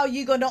 This is how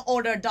you're going to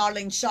order,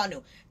 darling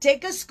Shanu.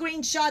 Take a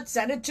screenshot,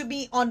 send it to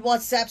me on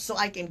WhatsApp so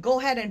I can go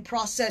ahead and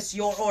process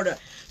your order.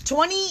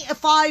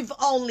 25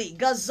 only.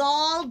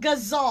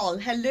 Ghazal.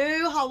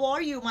 Hello, how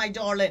are you, my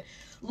darling?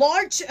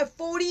 Large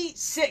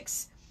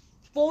 46.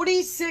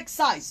 46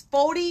 size,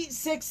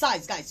 46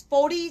 size, guys,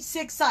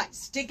 46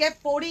 size, ticket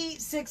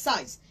 46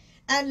 size.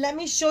 And let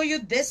me show you,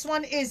 this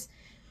one is,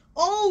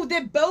 oh,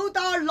 they both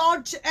are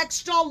large,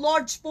 extra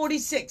large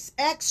 46,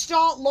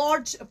 extra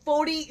large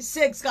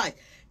 46, guys.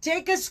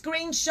 Take a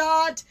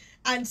screenshot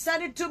and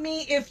send it to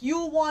me if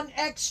you want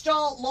extra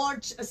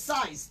large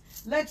size.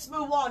 Let's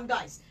move on,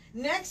 guys.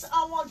 Next,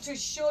 I want to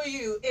show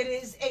you, it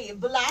is a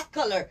black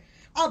color.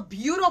 A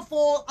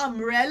beautiful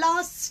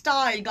umbrella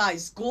style,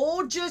 guys.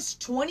 Gorgeous,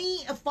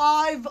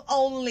 25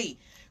 only.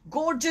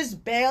 Gorgeous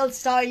bell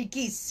style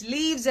की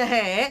sleeves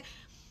है.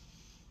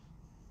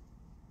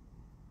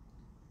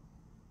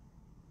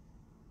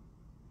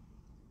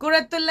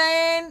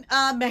 कुरतलैन,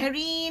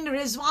 महरीन,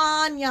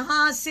 रिजवान,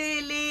 यहाँ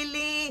से ले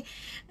ले.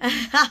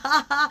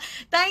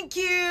 Thank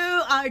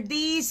you. Are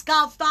these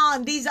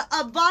kaftan? These are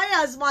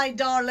abayas, my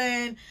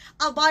darling.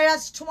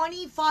 Abayas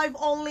 25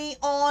 only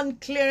on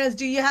clearance.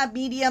 Do you have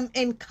medium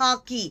in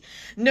khaki?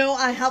 No,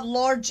 I have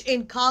large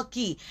in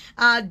khaki.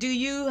 Do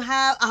you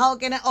have, how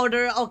can I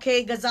order?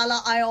 Okay,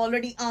 Gazala, I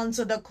already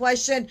answered the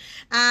question.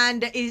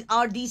 And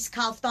are these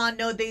kaftan?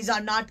 No, these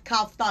are not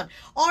kaftan.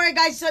 All right,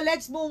 guys, so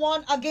let's move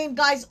on. Again,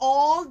 guys,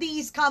 all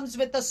these comes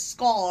with a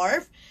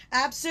scarf.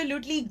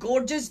 Absolutely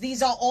gorgeous.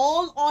 These are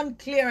all on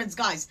clearance,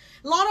 guys.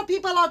 A lot of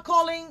people are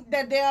calling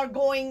that they are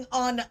going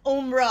on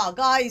Umrah.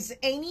 Guys,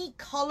 any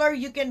color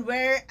you can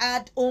wear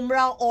at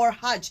Umrah or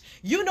Hajj.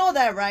 You know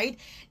that, right?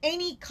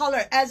 Any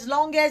color, as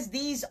long as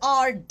these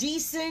are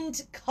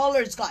decent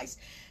colors, guys.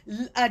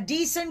 A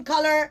decent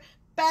color,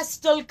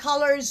 pastel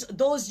colors,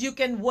 those you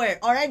can wear.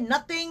 All right,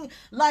 nothing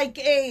like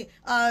a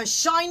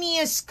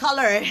shiniest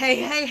color.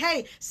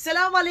 Hey,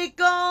 salam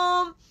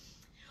alaikum.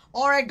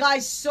 All right,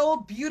 guys, so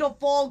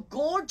beautiful,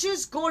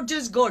 gorgeous,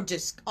 gorgeous,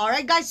 gorgeous. All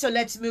right, guys, so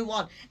let's move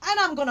on. And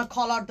I'm going to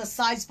call out the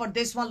size for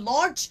this one.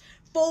 Large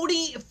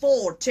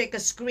 44. Take a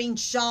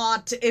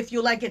screenshot if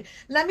you like it.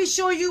 Let me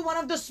show you one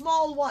of the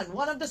small one.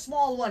 One of the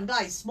small one,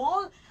 guys.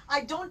 Small,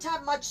 I don't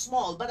have much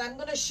small, but I'm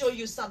going to show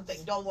you something.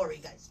 Don't worry,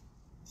 guys.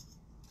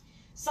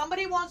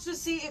 Somebody wants to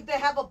see if they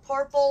have a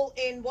purple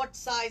in what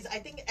size. I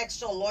think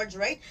extra large,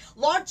 right?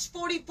 Large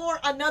 44,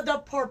 another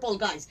purple,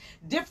 guys.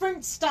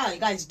 Different style,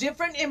 guys.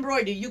 Different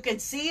embroidery. You can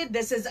see it.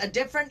 This is a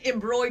different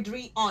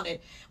embroidery on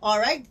it. All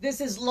right. This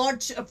is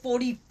large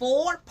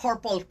 44,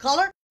 purple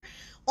color.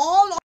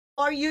 All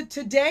are you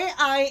today?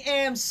 I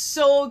am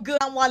so good.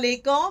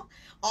 Assalamu alaikum.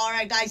 All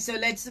right, guys. So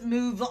let's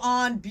move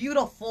on.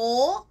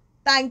 Beautiful.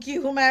 Thank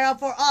you, Humaira,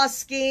 for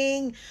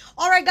asking.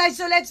 All right, guys,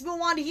 so let's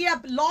move on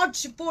here.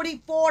 Large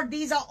 44.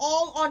 These are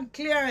all on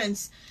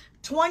clearance.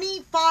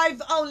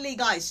 25 only,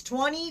 guys.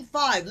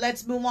 25.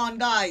 Let's move on,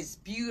 guys.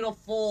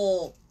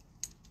 Beautiful.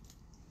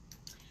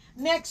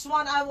 Next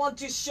one, I want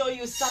to show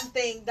you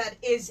something that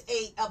is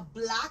a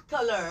black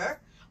color.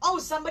 Oh,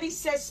 somebody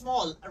says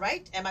small,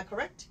 right? Am I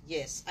correct?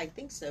 Yes, I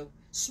think so.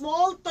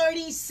 Small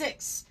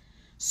 36.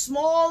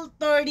 Small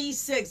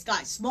 36,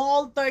 guys.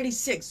 Small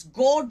 36.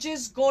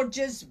 Gorgeous,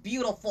 gorgeous,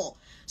 beautiful.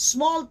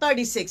 Small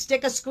 36.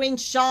 Take a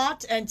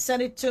screenshot and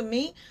send it to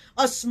me.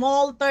 A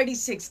small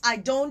 36. I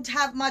don't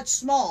have much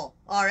small.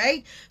 All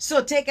right.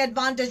 So take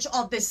advantage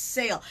of this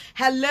sale.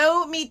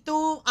 Hello,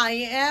 Mitu. I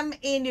am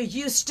in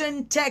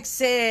Houston,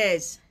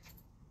 Texas.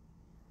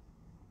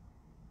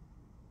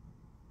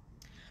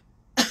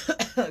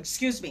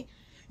 Excuse me.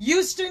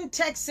 Houston,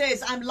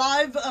 Texas. I'm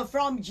live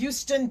from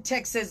Houston,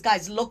 Texas,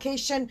 guys.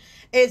 Location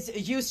is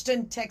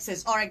Houston,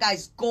 Texas. All right,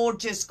 guys.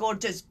 Gorgeous,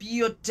 gorgeous,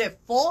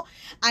 beautiful.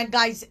 And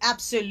guys,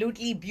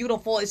 absolutely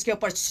beautiful. इसके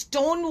ऊपर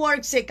stone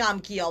work से काम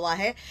किया हुआ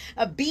है,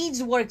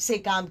 beads work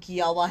से काम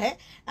किया हुआ है.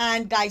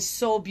 And guys,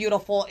 so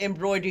beautiful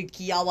embroidered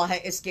किया हुआ है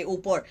इसके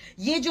ऊपर.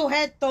 ये जो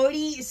है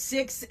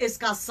 36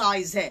 इसका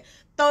size है.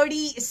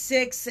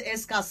 36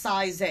 iska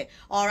size hai.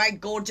 All right,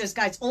 gorgeous,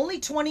 guys. Only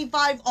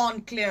 25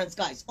 on clearance,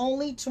 guys.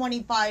 Only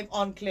 25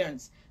 on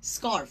clearance.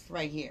 Scarf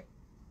right here.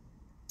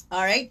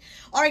 All right.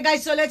 All right,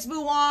 guys. So let's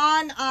move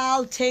on.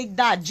 I'll take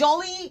that.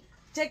 Jolly,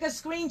 take a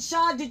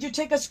screenshot. Did you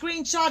take a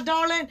screenshot,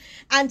 darling?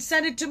 And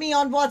send it to me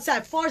on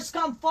WhatsApp. First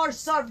come,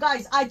 first serve,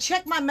 guys. I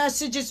check my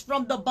messages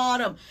from the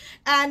bottom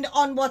and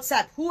on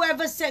WhatsApp.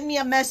 Whoever sent me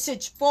a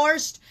message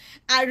first,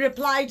 I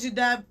reply to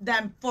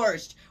them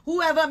first.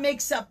 Whoever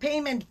makes a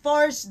payment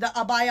first, the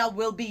abaya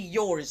will be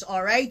yours.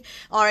 All right.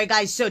 All right,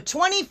 guys. So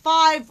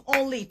 25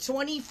 only.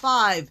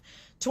 25.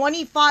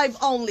 25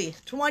 only.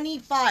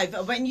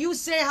 25. When you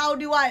say, how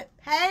do I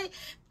pay?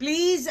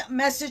 Please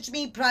message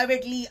me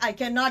privately. I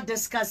cannot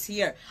discuss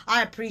here.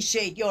 I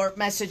appreciate your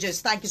messages.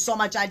 Thank you so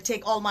much. I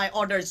take all my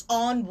orders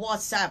on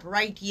WhatsApp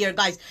right here,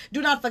 guys.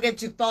 Do not forget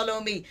to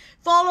follow me.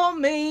 Follow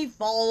me.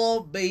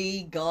 Follow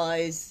me,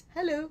 guys.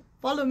 Hello.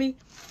 Follow me.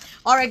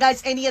 All right,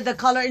 guys, any other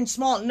color in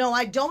small? No,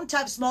 I don't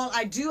have small.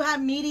 I do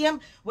have medium,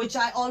 which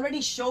I already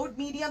showed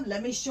medium.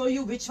 Let me show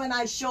you which one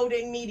I showed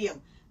in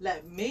medium.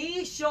 Let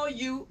me show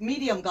you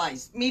medium,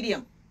 guys.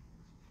 Medium.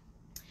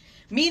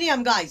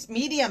 Medium, guys.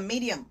 Medium,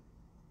 medium.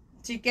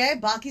 ठीक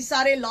है? बाकी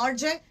सारे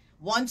large है.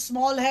 One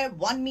small है,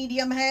 one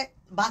medium है.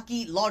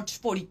 बाकी large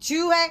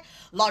 42 है,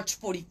 large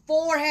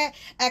 44 है,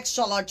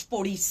 extra large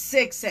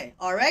 46 है.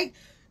 All right?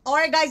 All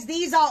right, guys,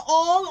 these are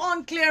all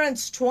on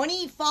clearance.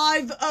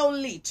 25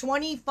 only.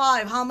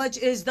 25. How much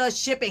is the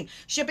shipping?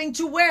 Shipping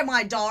to where,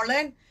 my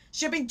darling?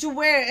 Shipping to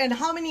where and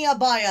how many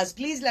abayas?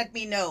 Please let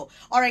me know.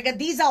 All right, guys,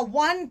 these are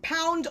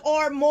 £1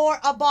 or more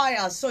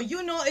abayas. So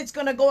you know it's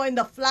going to go in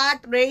the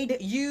flat rate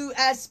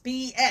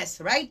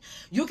USPS, right?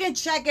 You can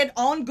check it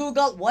on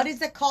Google. What is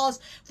the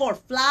cost for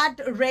flat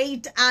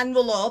rate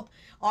envelope?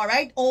 All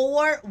right,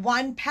 over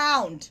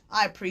 £1.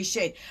 I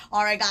appreciate.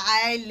 All right, guys,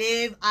 I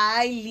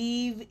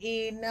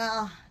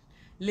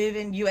live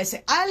in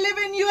USA. I live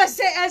in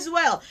USA as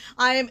well.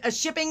 I am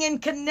shipping in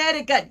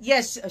Connecticut.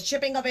 Yes,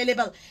 shipping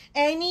available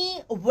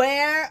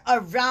anywhere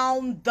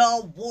around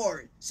the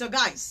world. So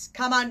guys,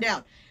 come on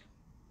down.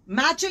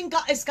 Matching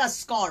का इसका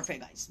scarf है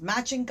guys,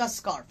 matching का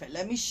scarf है.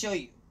 Let me show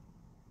you.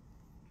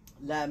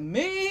 Let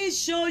me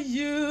show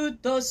you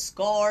the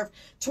scarf.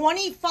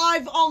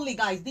 25 only,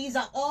 guys. These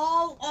are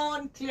all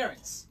on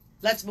clearance.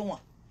 Let's move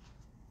on.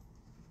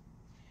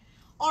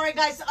 Alright,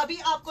 guys. अभी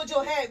आपको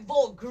जो है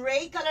वो ग्रे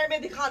कलर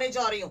में दिखाने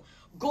जा रही हूँ.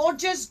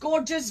 Gorgeous,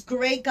 gorgeous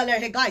gray color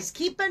है, guys.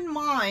 Keep in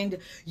mind,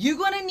 you're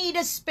gonna need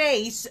a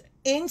space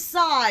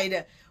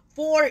inside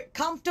for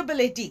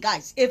comfortability,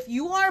 guys. If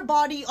you are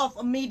body of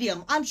a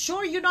medium, I'm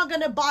sure you're not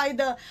gonna buy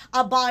the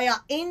abaya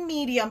in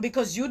medium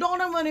because you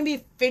don't want to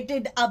be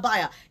fitted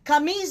abaya.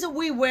 Kameez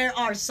we wear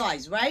our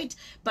size, right?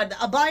 But the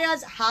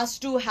abayas has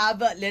to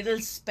have a little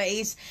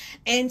space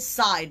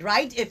inside,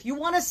 right? If you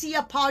want to see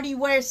a party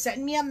wear,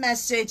 send me a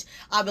message.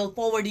 I will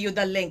forward you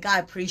the link. I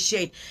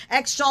appreciate.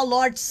 Extra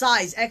large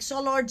size.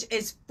 Extra large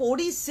is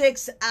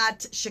 46 at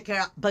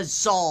Shakira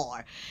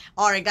Bazaar.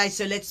 All right, guys.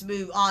 So let's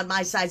move on.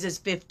 My size is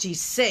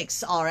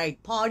 56. All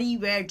right. Party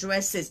wear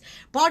dresses.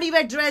 Party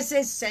wear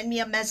dresses. Send me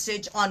a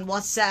message on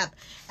WhatsApp.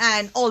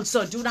 And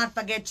also, do not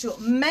forget to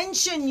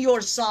mention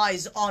your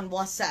size on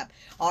WhatsApp.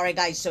 All right,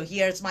 guys. So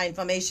here's my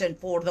information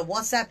for the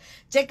WhatsApp.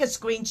 Take a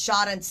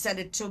screenshot and send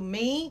it to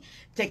me.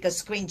 Take a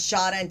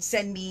screenshot and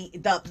send me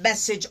the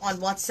message on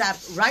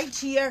WhatsApp right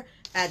here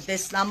at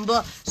this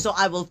number. So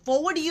I will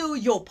forward you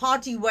your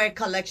party wear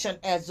collection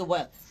as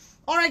well.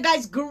 All right,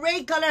 guys.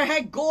 Gray color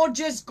hai.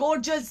 Gorgeous,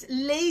 gorgeous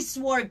lace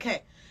work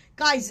hai.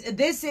 Guys,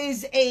 this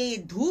is a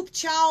धूप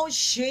छाव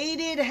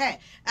shaded है.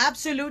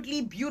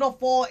 Absolutely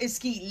beautiful.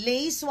 इसकी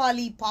lace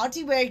वाली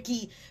party wear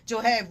की जो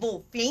है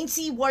वो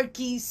fancy work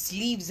की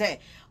sleeves है.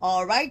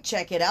 Alright,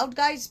 check it out,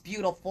 guys.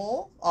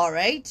 Beautiful.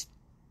 Alright.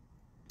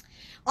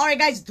 Alright,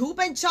 guys, धूप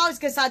एंड छाव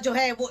इसके साथ जो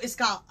है वो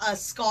इसका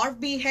scarf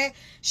भी है.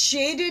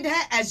 Shaded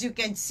है. As you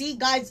can see,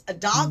 guys, a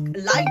dark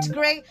light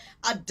gray,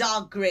 a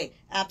dark gray.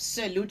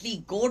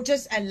 Absolutely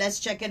gorgeous. And let's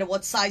check it out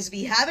what size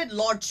we have it.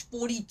 Large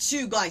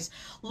 42, guys.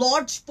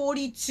 Large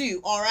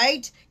 42. All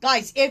right,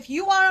 guys, if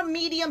you are a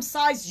medium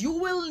size, you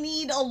will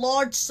need a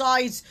large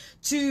size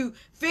to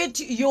fit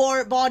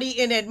your body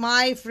in it.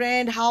 My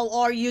friend, how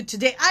are you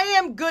today? I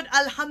am good,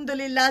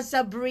 alhamdulillah.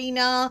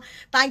 Sabrina,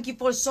 thank you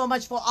for so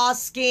much for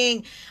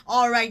asking.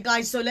 All right,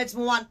 guys, so let's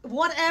move on.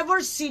 Whatever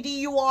city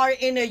you are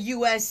in a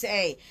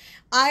USA,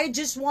 I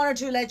just wanted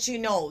to let you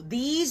know,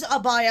 these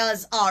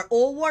abayas are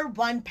over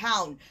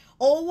 £1.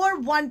 Over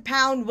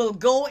 £1 will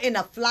go in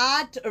a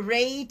flat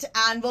rate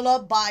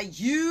envelope by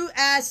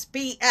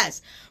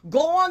USPS.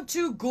 Go on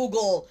to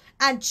Google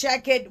and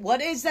check it.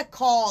 What is the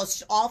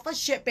cost of a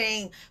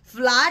shipping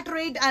flat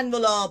rate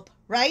envelope,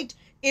 right?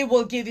 It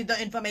will give you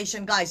the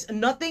information, guys.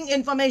 Nothing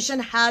information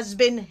has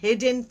been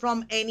hidden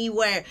from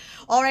anywhere.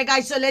 All right,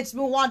 guys, so let's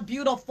move on.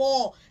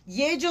 Beautiful.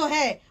 ये जो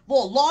है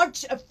वो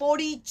large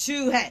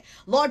 42 है.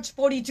 Large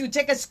 42.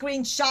 Take a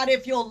screenshot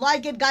if you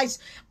like it, guys.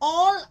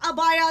 All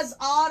abayas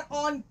are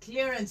on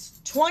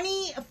clearance.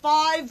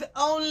 25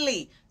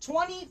 only.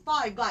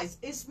 25, guys.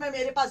 इसमें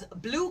मेरे पास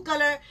blue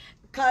color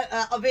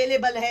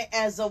available है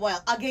as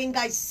well. Again,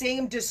 guys,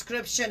 same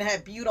description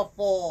है.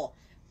 Beautiful.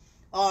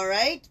 All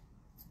right.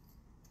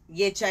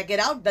 ये check it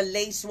out. The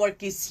lace work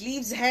की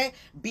sleeves है,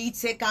 बीच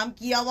से काम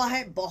किया हुआ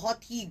है,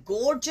 बहुत ही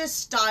gorgeous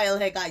style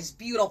है, guys.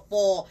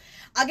 Beautiful.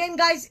 Again,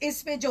 guys,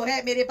 इसमें जो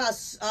है मेरे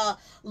पास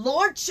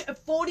large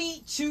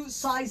 42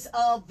 size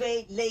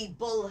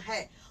available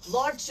है.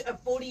 Large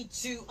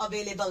 42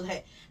 available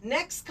है.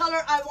 Next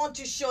color I want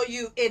to show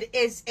you, it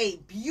is a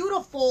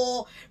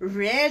beautiful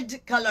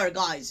red color,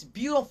 guys.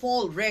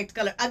 Beautiful red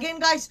color. Again,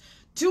 guys,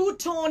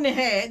 two-tone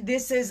है.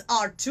 This is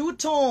our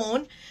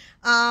two-tone.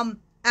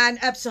 And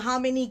how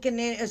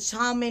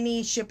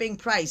many shipping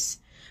price?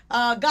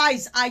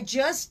 Guys, I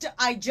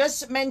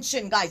just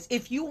mentioned, guys,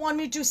 if you want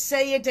me to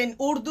say it in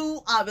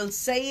Urdu, I will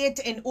say it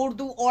in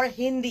Urdu or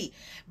Hindi.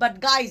 But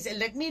guys,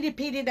 let me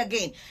repeat it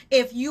again.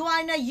 If you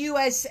are in a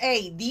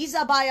USA, these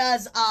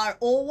abayas are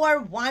over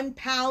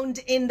 £1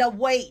 in the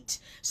weight.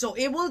 So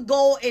it will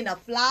go in a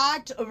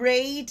flat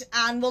rate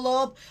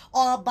envelope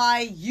or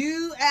by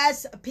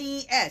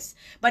USPS.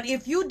 But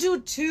if you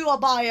do two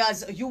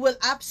abayas, you will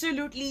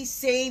absolutely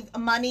save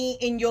money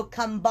in your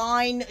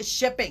combined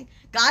shipping.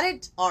 Got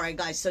it? All right,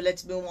 guys, so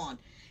let's move on.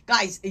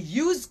 Guys,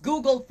 use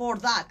Google for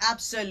that.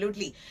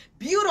 Absolutely.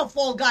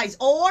 Beautiful, guys.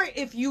 Or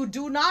if you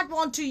do not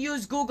want to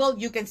use Google,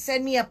 you can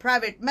send me a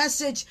private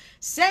message.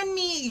 Send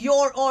me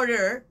your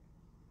order.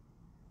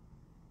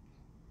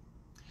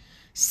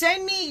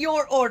 Send me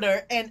your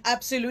order and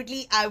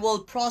absolutely I will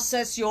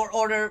process your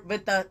order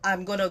with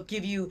I'm going to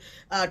give you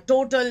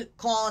total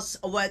cost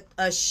with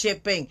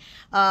shipping.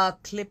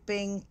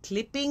 Clipping,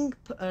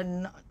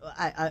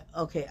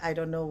 okay, I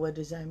don't know what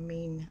does that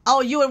mean.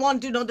 Oh, you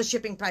want to know the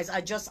shipping price.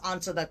 I just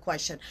answered that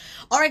question.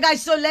 All right,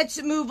 guys, so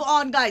let's move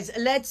on, guys.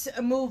 Let's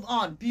move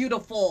on.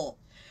 Beautiful.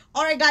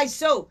 All right, guys,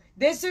 so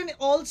this one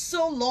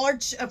also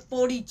large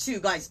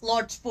 42, guys.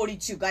 Large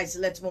 42, guys.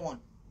 Let's move on.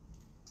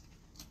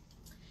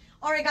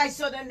 All right, guys.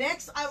 So the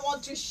next I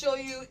want to show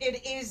you,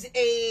 it is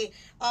a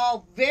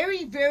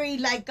very, very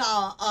like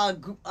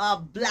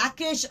a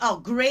blackish,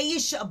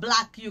 grayish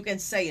black, you can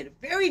say it.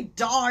 Very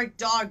dark,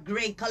 dark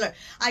gray color.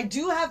 I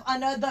do have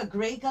another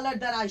gray color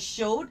that I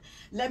showed.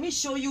 Let me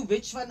show you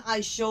which one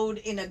I showed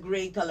in a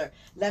gray color.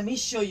 Let me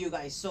show you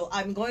guys. So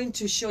I'm going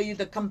to show you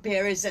the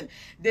comparison.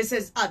 This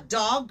is a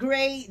dark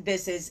gray.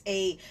 This is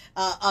a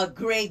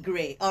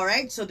gray. All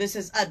right. So this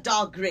is a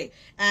dark gray.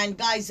 And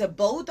guys,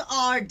 both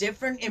are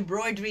different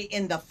embroidery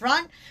in the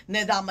front.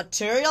 The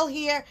material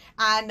here,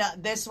 and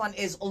this one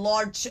is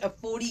large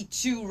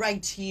 42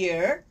 right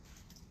here.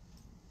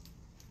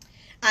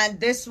 And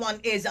this one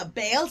is a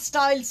bale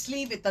style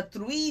sleeve with the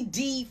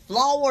 3D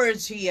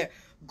flowers here.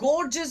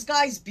 Gorgeous,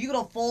 guys,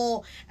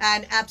 beautiful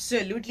and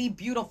absolutely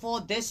beautiful.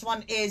 This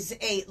one is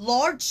a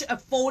large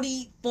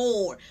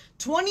 44,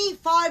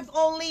 25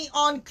 only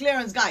on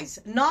clearance, guys.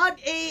 Not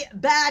a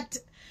bad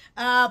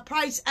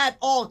price at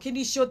all. Can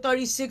you show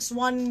 36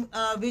 one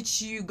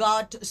which you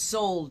got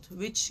sold?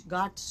 Which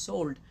got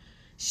sold?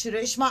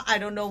 Shireshma, I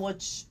don't know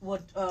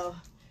what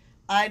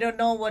I don't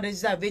know what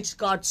is that which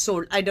got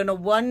sold. I don't know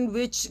one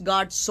which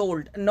got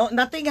sold. No,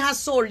 nothing has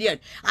sold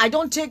yet. I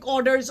don't take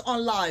orders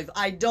on live.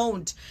 I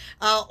don't.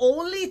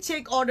 Only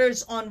take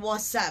orders on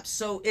WhatsApp.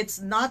 So it's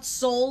not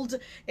sold.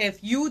 If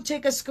you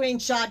take a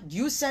screenshot,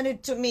 you send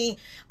it to me.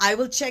 I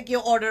will check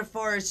your order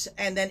first.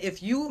 And then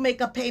if you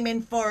make a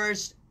payment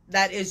first,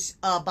 that is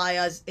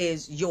Abaya's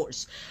is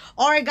yours.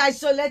 All right, guys,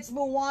 so let's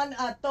move on.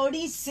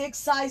 36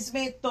 size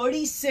में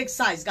 36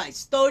 size,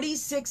 guys,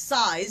 36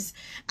 size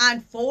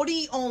and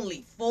 40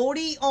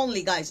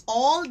 only, guys.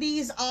 All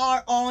these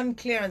are on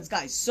clearance,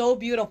 guys. So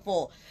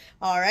beautiful.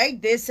 All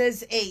right, this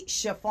is a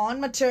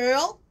chiffon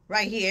material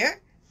right here,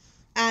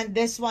 and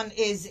this one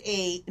is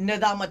a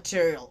nida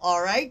material.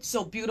 All right,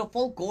 so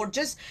beautiful,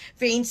 gorgeous,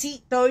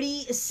 fancy,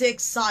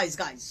 36 size,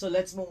 guys. So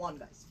let's move on,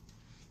 guys.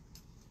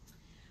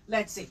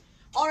 Let's see.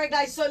 All right,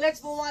 guys, so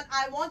let's move on.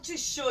 I want to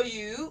show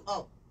you,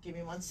 oh, give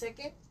me 1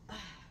 second.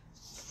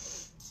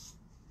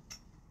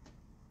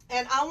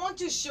 And I want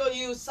to show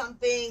you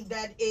something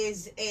that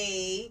is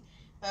a,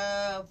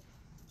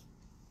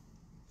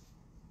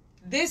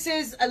 this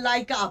is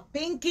like a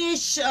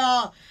pinkish,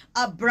 a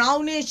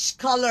brownish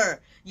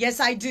color. Yes,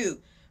 I do.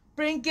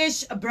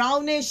 Pinkish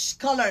brownish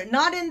color.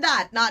 Not in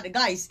that, not,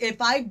 guys, if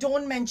I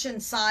don't mention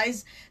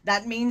size,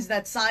 that means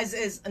that size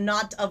is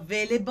not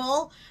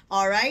available.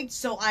 All right,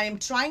 so I am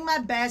trying my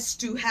best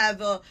to have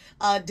a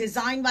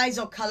design wise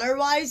or color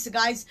wise,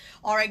 guys.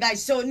 All right,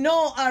 guys, so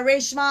no,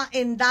 Reshma,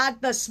 in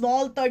that the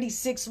small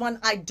 36 one,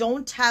 I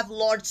don't have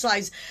large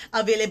size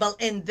available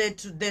in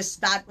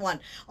that one.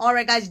 All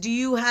right, guys, do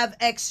you have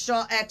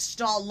extra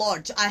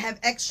large? I have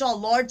extra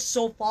large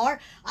so far.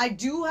 I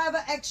do have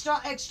an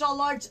extra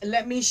large.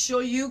 Let me show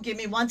you. Give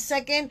me 1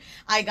 second.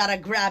 I gotta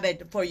grab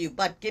it for you,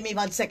 but give me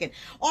 1 second.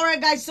 All right,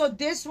 guys, so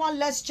this one,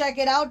 let's check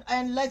it out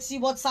and let's see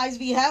what size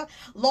we have.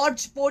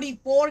 Large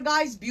 44,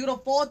 guys,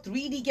 beautiful,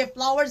 3D के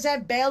flowers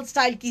है, bell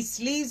style की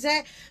sleeves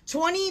है,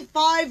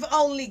 25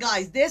 only,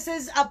 guys. This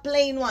is a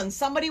plain one.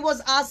 Somebody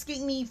was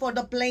asking me for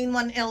the plain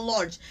one in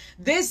large.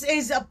 This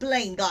is a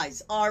plain,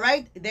 guys. All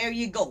right, there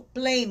you go,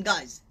 plain,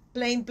 guys,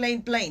 plain,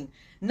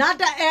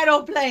 not an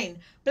aeroplane,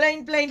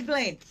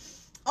 plain.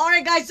 All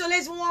right, guys, so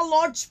let's move on.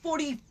 Large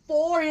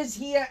 44 is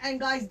here,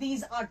 and guys,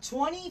 these are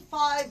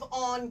 25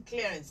 on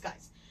clearance,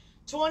 guys,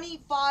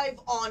 25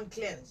 on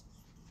clearance.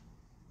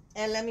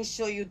 And let me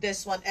show you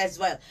this one as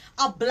well.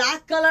 A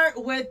black color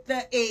with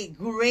a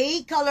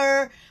gray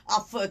color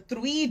of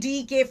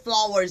 3D K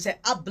flowers.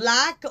 A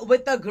black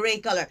with a gray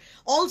color.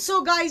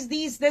 Also, guys,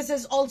 this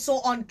is also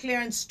on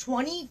clearance.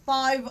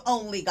 25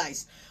 only,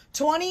 guys.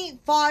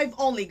 25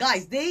 only,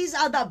 guys. These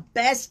are the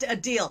best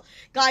deal,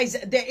 guys.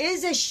 There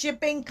is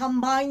a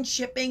combined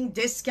shipping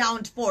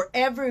discount for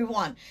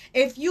everyone.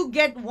 If you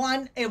get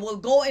one, it will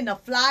go in a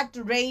flat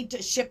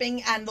rate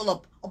shipping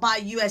envelope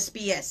by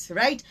USPS,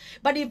 right?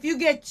 But if you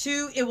get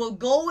two, it will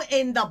go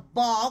in the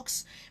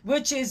box,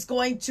 which is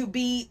going to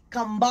be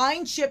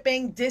combined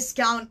shipping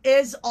discount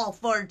is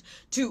offered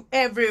to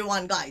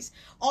everyone, guys.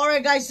 All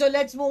right, guys, so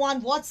let's move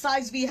on. What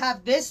size we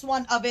have? This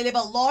one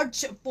available,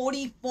 large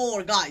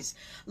 44, guys,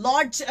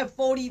 large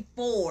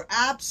 44.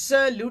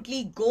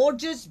 Absolutely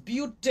gorgeous,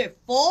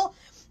 beautiful,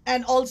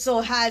 and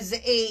also has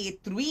a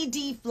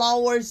 3D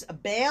flowers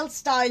bale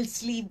style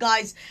sleeve,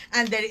 guys,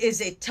 and there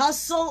is a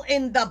tussle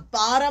in the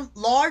bottom.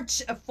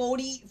 Large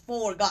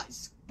 44,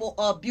 guys.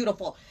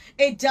 Beautiful.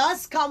 It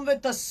does come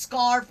with a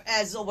scarf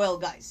as well,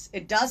 guys.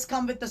 It does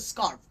come with a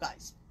scarf,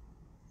 guys.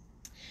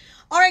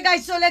 All right,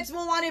 guys, so let's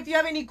move on. If you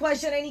have any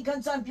question, any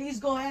concern, please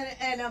go ahead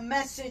and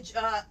message,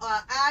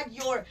 add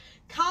your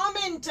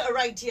comment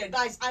right here,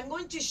 guys. I'm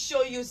going to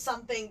show you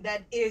something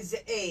that is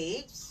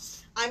a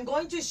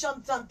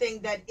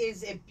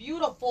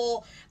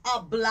beautiful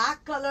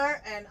black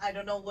color, and I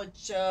don't know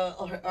which.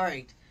 All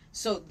right,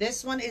 so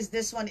this one is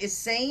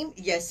same.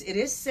 Yes, it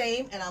is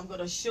same, and I'm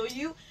going to show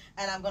you,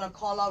 and I'm going to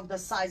call out the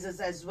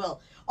sizes as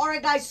well.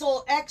 Alright guys,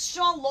 so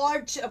extra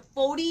large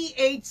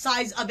 48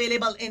 size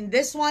available in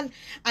this one,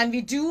 and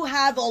we do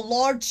have a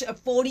large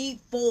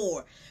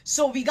 44.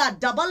 So we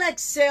got double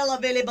XL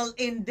available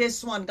in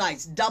this one,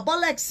 guys.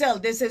 Double XL,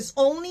 this is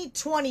only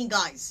 20,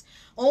 guys.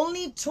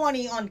 Only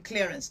 20 on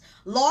clearance.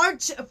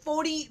 Large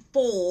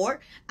 44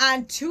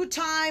 and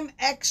 2x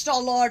extra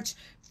large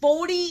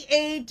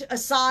 48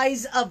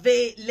 size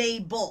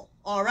available.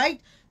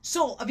 Alright.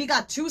 So we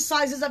got 2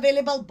 sizes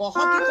available. बहुत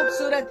ही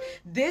खूबसूरत.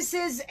 This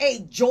is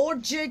a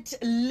Georgette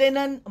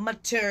linen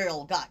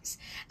material, guys,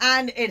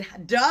 and it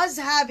does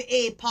have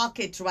a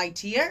pocket right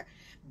here.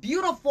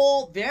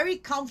 Beautiful, very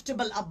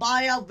comfortable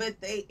abaya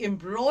with a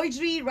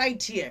embroidery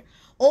right here.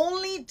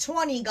 Only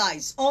 20,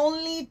 guys.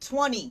 Only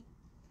 20.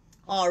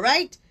 All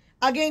right.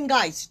 Again,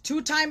 guys,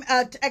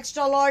 2x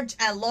extra large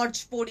and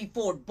large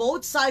 44.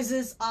 Both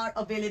sizes are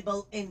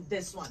available in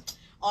this one.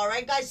 All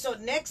right, guys. So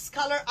next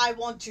color I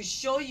want to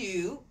show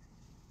you.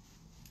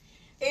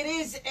 It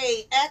is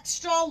a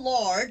extra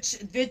large,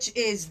 which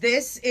is,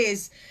 this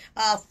is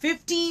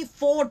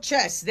 54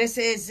 chest. This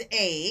is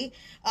a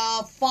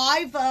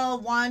 5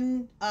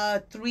 1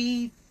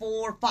 3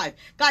 4 5.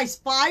 Guys,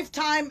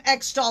 5x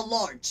extra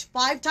large.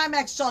 5x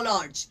extra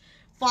large.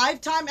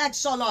 5x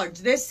extra large.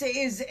 This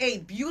is a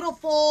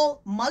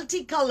beautiful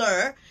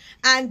multicolor,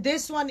 and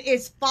this one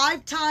is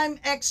 5x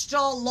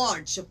extra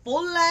large,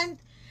 full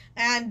length,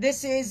 and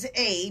this is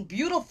a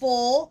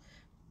beautiful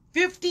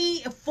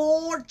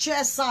 54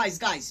 chest size,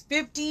 guys.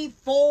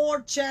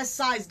 54 chest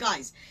size,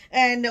 guys.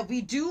 And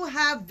we do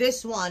have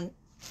this one.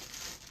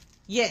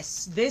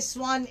 Yes, this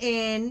one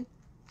in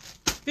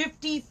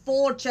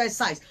 54 chest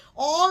size.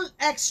 All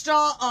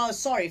extra,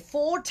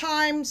 4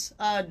 times,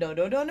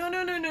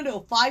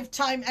 no.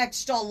 5x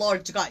extra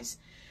large, guys.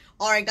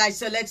 Alright, guys,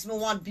 so let's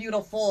move on.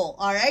 Beautiful.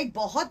 Alright,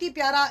 बहुत ही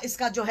प्यारा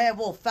इसका जो है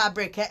वो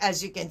fabric है.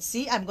 As you can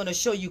see, I'm going to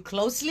show you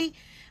closely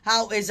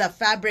how is a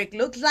fabric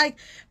look like.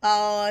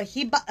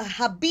 Habiba,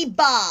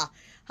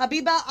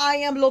 I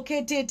am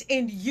located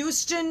in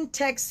Houston,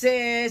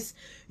 Texas,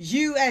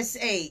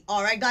 USA.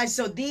 All right, guys,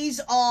 so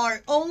these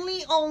are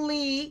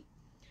only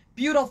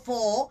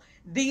beautiful.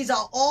 These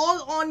are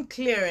all on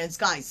clearance,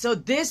 guys. So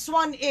this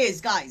one is,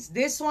 guys,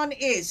 this one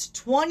is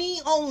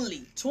 20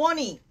 only.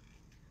 20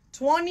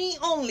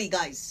 only,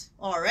 guys.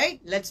 All right,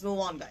 let's move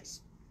on,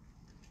 guys.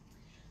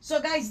 So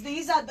guys,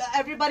 these are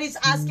everybody's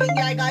asking,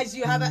 yeah guys,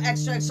 you have an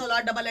extra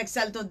large, double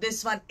XL. So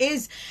this one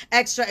is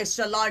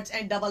extra large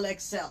and double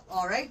XL.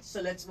 All right, so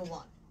let's move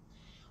on.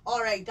 All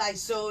right,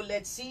 guys, so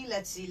let's see.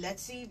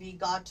 We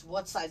got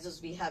what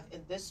sizes we have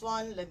in this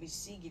one. Let me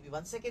see. Give me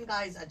 1 second,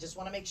 guys. I just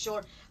want to make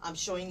sure I'm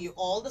showing you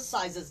all the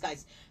sizes,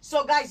 guys.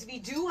 So guys, we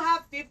do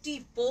have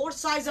 54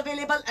 size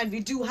available, and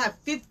we do have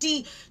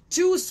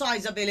 52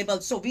 size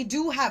available. So we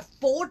do have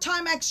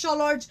 4x extra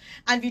large,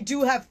 and we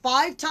do have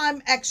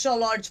 5x extra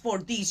large for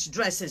these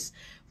dresses.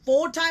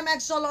 4x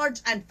extra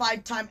large and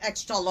 5x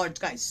extra large,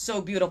 guys.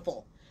 So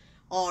beautiful.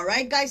 All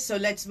right, guys, so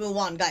let's move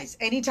on, guys.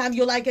 Anytime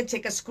you like it,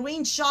 take a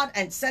screenshot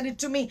and send it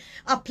to me.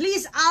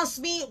 Please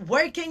ask me,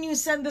 where can you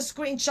send the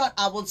screenshot?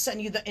 I will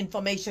send you the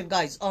information,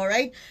 guys. All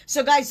right,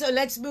 so guys, so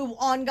let's move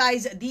on,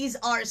 guys. These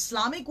are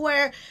Islamic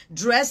wear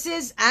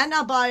dresses and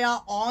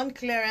abaya on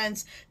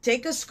clearance.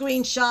 Take a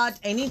screenshot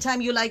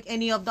anytime you like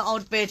any of the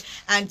outfit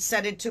and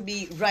send it to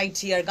me right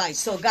here, guys.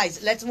 So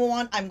guys, let's move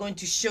on. I'm going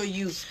to show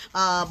you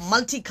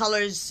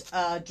multicolors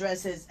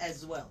dresses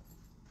as well.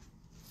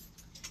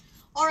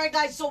 Alright,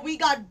 guys, so we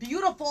got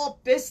beautiful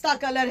pista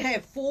color here,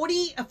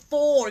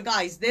 44,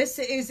 guys. This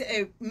is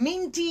a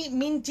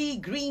minty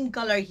green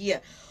color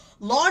here.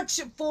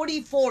 Large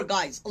 44,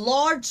 guys.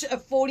 Large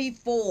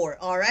 44,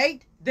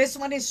 alright. This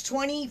one is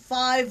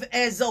 25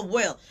 as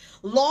well.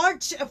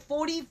 Large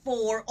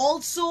 44,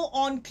 also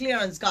on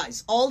clearance,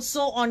 guys.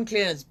 Also on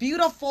clearance.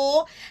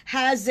 Beautiful.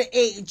 Has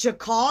a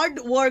jacquard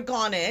work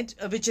on it,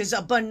 which is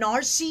a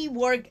Banarsi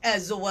work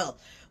as well.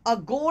 A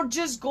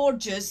gorgeous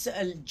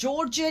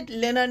Georgette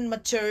linen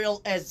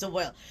material as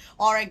well.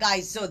 All right,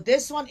 guys, so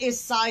this one is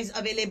size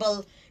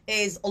available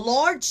is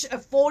large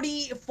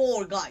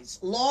 44, guys.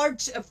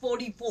 Large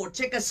 44.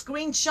 Take a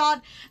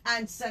screenshot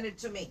and send it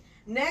to me.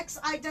 Next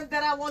item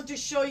that I want to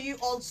show you,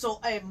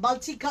 also a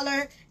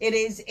multicolor. It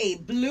is a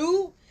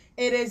blue.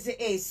 It is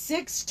a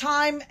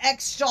 6x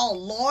extra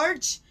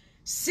large.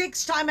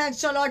 6x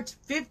extra large,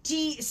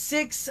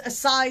 56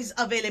 size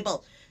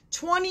available.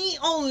 20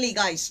 only,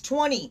 guys.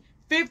 20.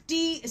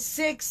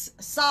 56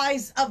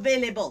 size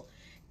available.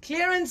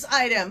 Clearance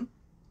item,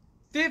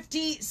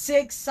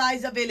 56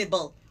 size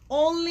available.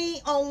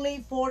 Only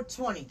for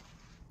 20.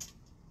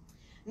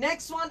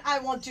 Next one I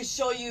want to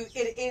show you,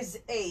 it is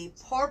a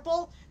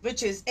purple,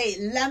 which is a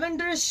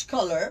lavenderish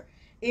color.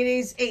 It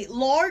is a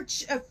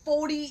large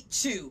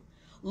 42.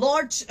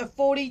 Large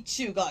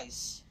 42,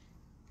 guys.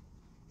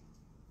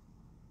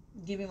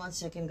 Give me 1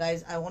 second,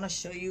 guys. I want to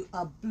show you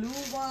a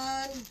blue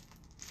one.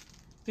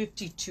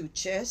 52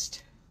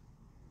 chest.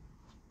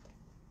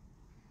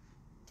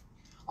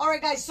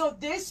 Alright, guys, so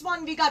this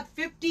one we got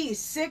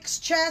 56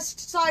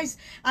 chest size,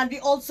 and we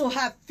also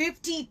have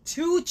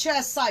 52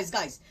 chest size,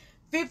 guys.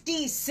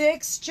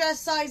 56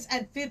 chest size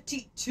and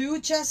 52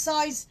 chest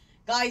size.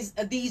 Guys,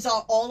 these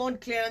are all on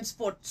clearance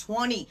for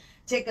 20.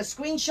 Take a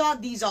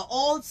screenshot. These are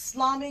all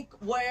Islamic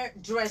wear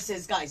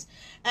dresses, guys.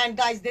 And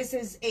guys, this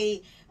is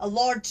a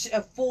large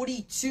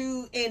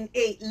 42 in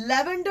a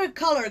lavender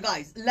color,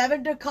 guys.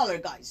 Lavender color,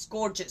 guys.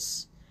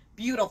 Gorgeous.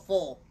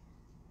 Beautiful.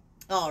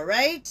 All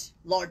right.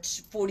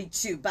 Large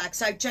 42.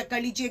 Backside check kar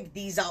lijiye.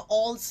 These are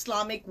all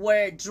Islamic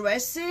wear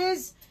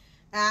dresses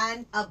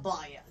and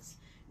abayas.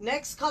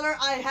 Next color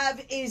I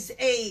have is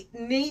a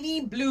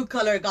navy blue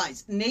color,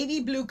 guys.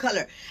 Navy blue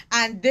color.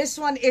 And this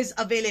one is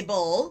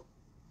available.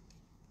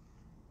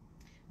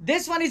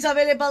 This one is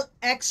available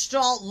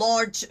extra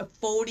large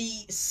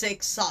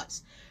 46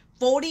 size.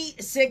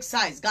 46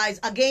 size, guys.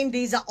 Again,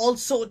 these are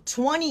also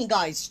 20,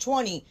 guys.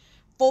 20.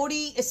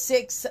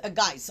 46,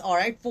 guys. All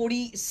right.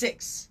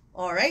 46.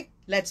 All right.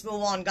 Let's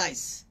move on,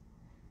 guys.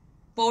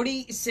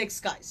 46,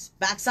 guys.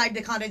 Backside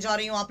दिखाने जा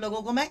रही हूँ आप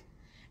लोगों को मैं.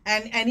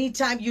 And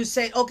anytime you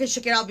say, okay,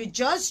 Shakira, we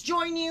just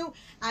joined you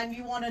and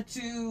we wanted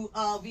to,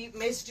 we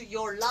missed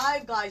your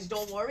live, guys,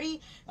 don't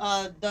worry.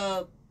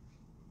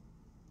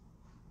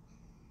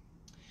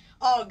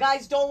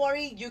 Guys, don't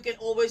worry. You can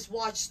always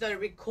watch the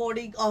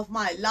recording of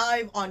my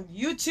live on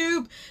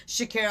YouTube,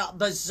 Shakira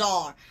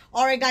Bazaar.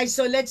 All right, guys,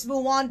 so let's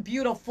move on.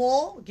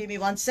 Beautiful. Give me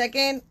 1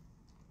 second.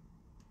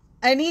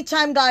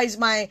 Anytime, guys,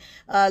 my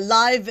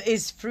live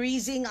is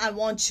freezing, I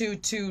want you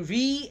to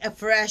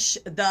refresh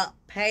the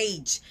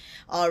page.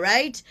 All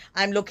right.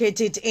 I'm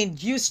located in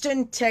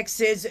Houston,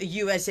 Texas,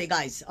 USA,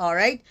 guys. All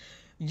right.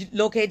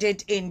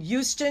 Located in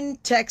Houston,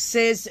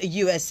 Texas,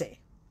 USA.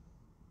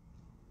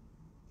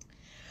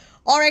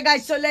 Alright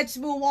guys, so let's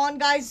move on,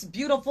 guys.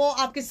 Beautiful.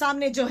 आपके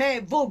सामने जो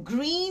है वो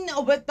green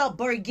with the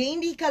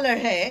burgundy color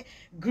है.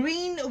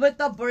 Green with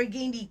the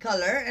burgundy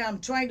color. And I'm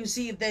trying to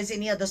see if there's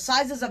any other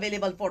sizes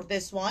available for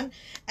this one.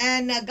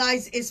 And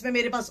guys, इसमें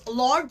मेरे पास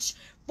large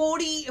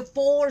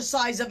 44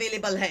 size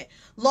available है.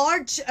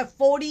 Large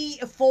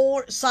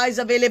 44 size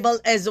available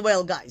as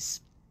well,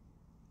 guys.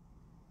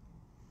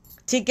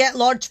 ठीक है,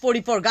 large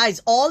 44. Guys,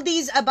 all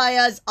these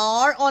abayas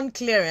are on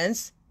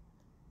clearance.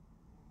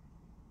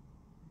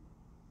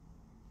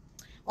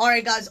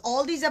 Alright guys,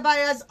 all these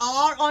abayas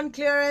are on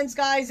clearance,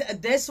 guys.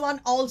 This one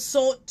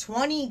also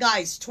 20,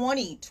 guys.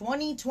 20,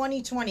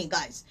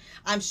 guys.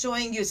 I'm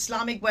showing you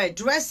Islamic wear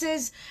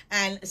dresses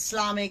and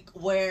Islamic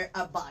wear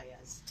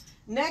abayas.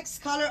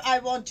 Next color I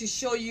want to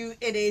show you,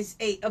 it is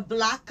a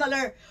black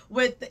color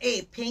with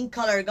a pink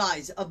color,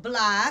 guys. A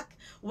black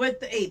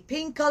with a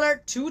pink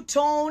color,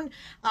 two-tone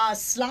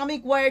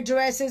Islamic wear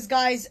dresses,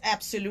 guys.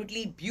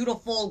 Absolutely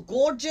beautiful,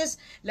 gorgeous.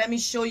 Let me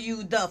show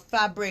you the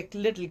fabric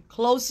little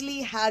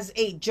closely. Has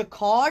a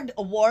jacquard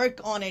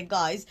work on it,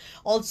 guys.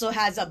 Also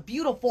has a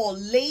beautiful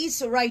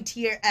lace right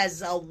here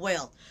as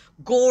well.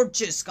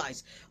 Gorgeous,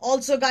 guys.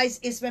 Also, guys,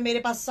 इसमें मेरे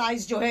पास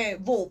size जो है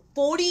वो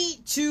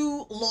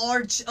 42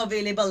 large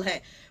available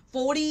है.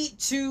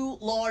 42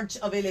 large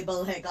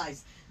available है,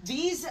 guys.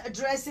 These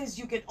dresses,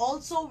 you can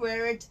also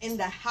wear it in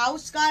the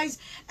house, guys,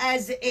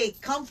 as a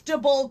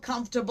comfortable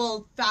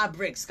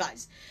fabrics,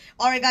 guys.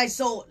 Alright, guys,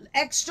 so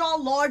extra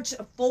large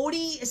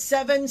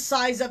 47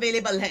 size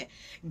available hai.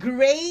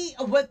 Gray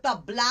with the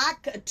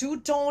black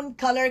two-tone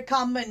color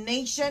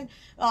combination.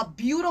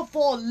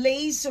 Beautiful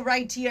lace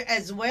right here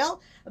as well.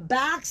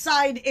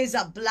 Backside is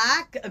a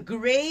black,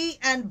 gray,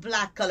 and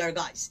black color,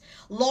 guys.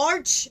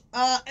 Large,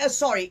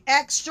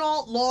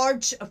 extra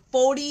large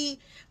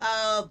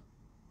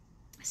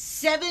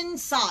 47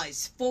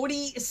 size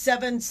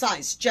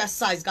chest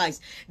size, guys.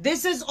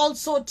 This is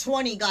also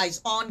 20, guys,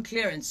 on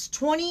clearance.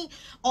 20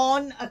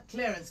 on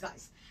clearance,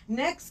 guys.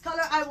 Next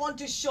color I want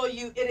to show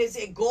you, it is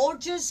a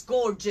gorgeous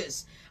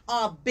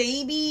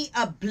baby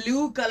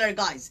blue color,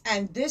 guys,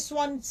 and this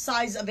one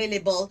size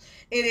available,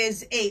 it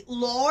is a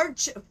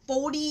large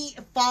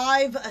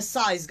 45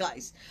 size,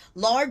 guys.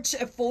 Large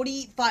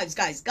 45s,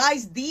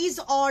 guys. These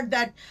are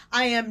that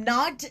I am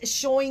not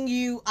showing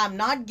you, I'm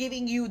not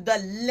giving you the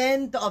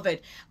length of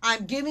it,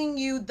 I'm giving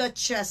you the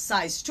chest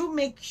size to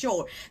make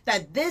sure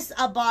that this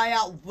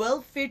abaya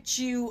will fit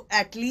you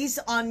at least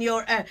on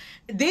your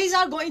these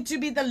are going to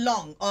be the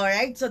long. All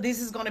right, so this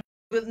is going to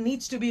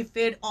needs to be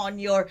fit on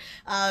your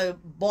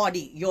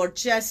body, your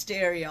chest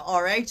area.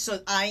 All right, so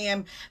I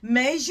am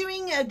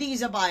measuring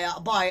these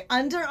abaya by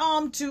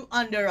underarm to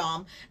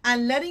underarm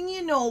and letting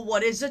you know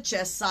what is the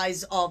chest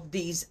size of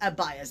these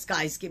abayas,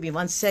 guys. Give me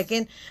 1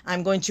 second.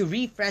 I'm going to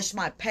refresh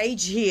my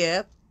page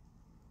here.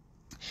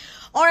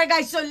 All right,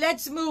 guys, so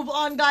let's move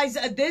on, guys.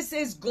 This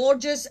is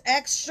gorgeous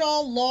extra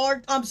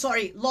large,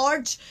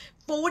 large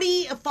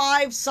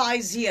 45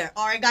 size here.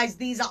 All right, guys,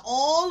 these are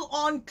all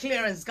on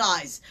clearance,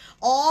 guys.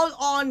 All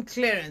on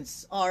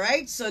clearance. All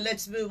right, so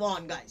let's move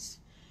on, guys.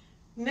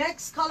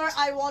 Next color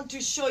I want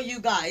to show you,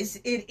 guys,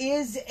 it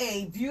is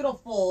a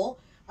beautiful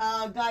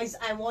guys,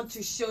 I want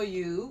to show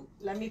you,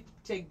 let me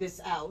take this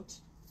out.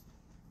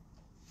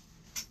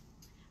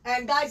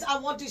 And guys, I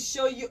want to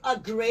show you a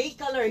gray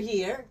color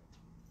here,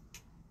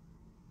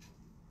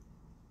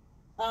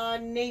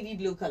 navy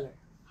blue color.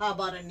 How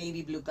about a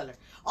navy blue color?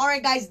 All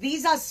right, guys,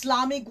 these are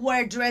Islamic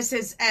wear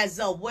dresses as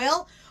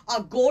well.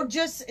 A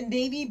gorgeous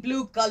navy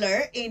blue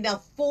color in a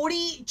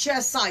 40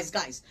 chest size,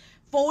 guys.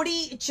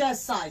 40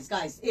 chest size,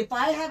 guys. If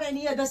I have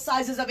any other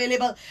sizes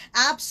available,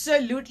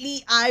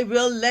 absolutely I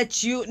will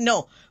let you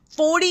know.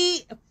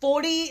 40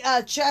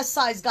 chest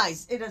size,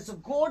 guys. It is a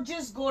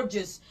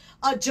gorgeous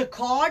a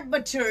jacquard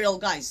material,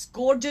 guys.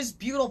 Gorgeous,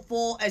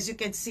 beautiful, as you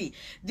can see.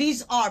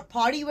 These are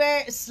party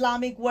wear,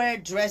 Islamic wear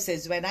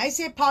dresses. When I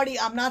say party,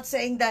 I'm not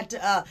saying that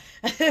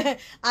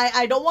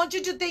I don't want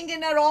you to think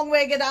in a wrong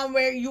way, get on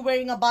where you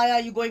wearing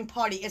abaya, you going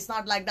party. It's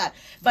not like that.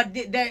 But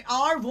there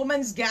are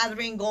women's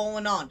gathering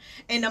going on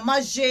in a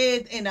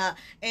masjid, in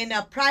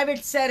a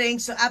private setting.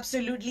 So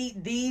absolutely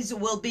these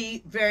will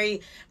be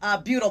very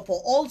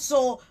beautiful.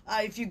 Also,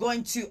 if you're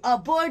going to a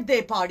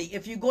birthday party,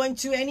 if you're going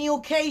to any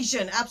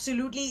occasion,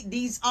 absolutely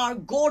these are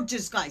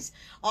gorgeous, guys.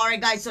 All right,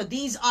 guys, so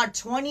these are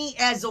 20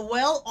 as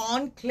well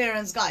on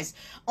clearance, guys.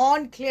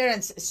 On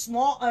clearance,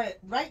 small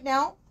right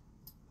now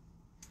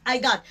I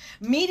got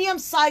medium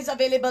size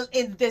available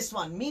in this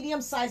one.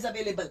 Medium size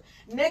available.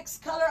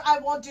 Next color I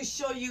want to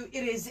show you,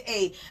 it is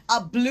a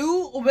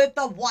blue with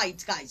a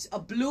white, guys. A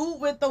blue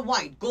with the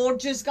white.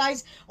 Gorgeous,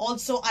 guys.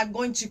 Also, I'm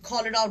going to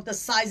call it out the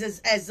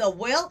sizes as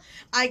well.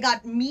 I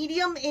got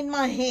medium in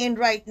my hand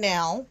right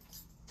now.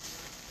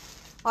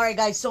 All right,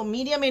 guys, so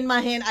medium in my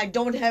hand. I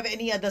don't have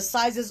any other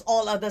sizes.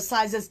 All other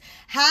sizes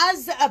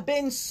has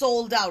been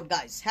sold out,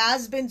 guys.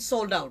 Has been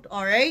sold out.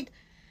 All right.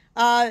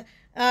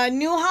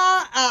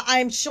 Nuha,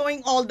 I'm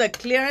showing all the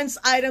clearance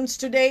items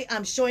today.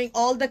 I'm showing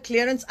all the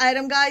clearance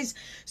item, guys.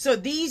 So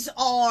these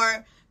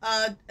are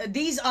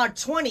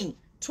 20.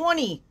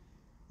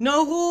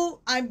 Nohu,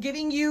 I'm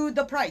giving you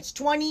the price.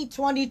 20,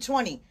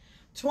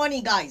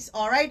 guys.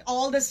 All right.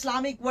 All the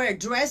Islamic wear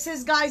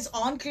dresses, guys,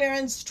 on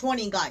clearance,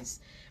 20, guys.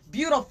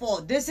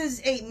 Beautiful. This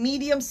is a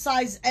medium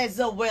size as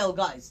well,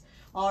 guys.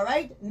 All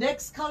right.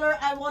 Next color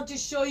I want to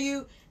show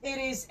you, it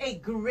is a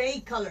gray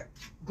color.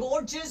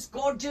 Gorgeous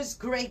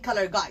gray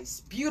color,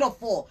 guys.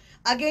 Beautiful.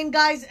 Again,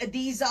 guys,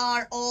 these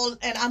are all,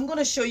 and I'm going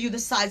to show you the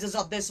sizes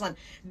of this one.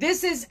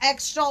 This is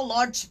extra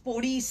large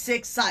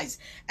 46 size.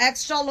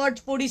 Extra large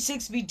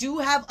 46. We do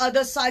have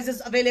other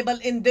sizes available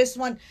in this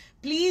one.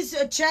 Please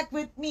check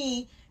with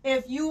me.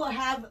 If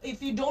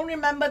you don't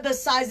remember the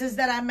sizes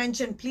that I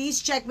mentioned,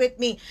 please check with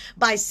me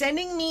by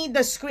sending me the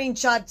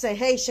screenshot. Say,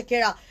 hey,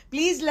 Shakira,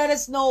 please let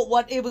us know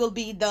what it will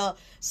be the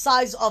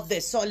size of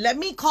this. So let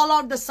me call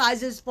out the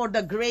sizes for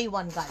the gray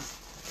one, guys.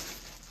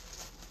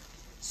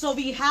 So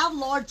we have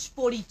large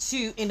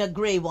 42 in a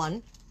gray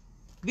one.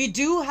 We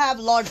do have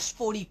large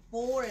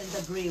 44 in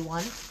the gray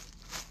one.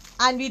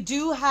 And we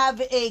do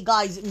have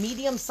guys,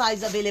 medium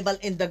size available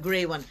in the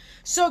gray one.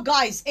 So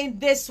guys, in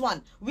this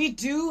one, we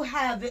do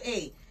have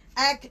a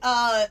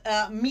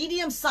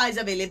medium size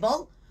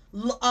available,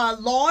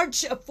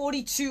 large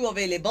 42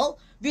 available.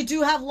 We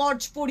do have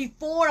large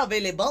 44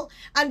 available,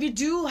 and we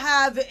do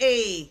have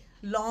a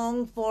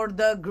long for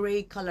the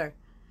gray color.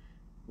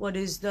 What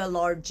is the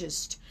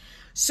largest?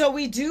 So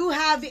we do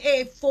have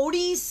a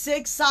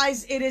 46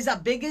 size. It is a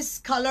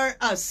biggest color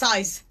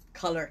size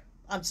color.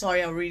 I'm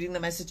sorry, I'm reading the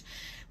message.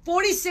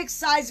 46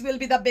 size will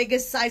be the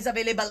biggest size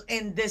available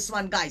in this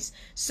one, guys.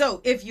 So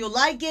if you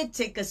like it,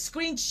 take a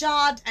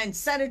screenshot and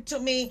send it to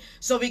me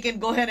so we can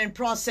go ahead and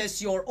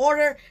process your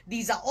order.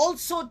 These are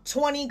also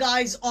 20,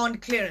 guys, on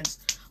clearance.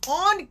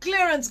 On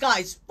clearance,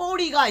 guys.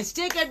 40, guys.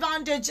 Take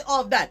advantage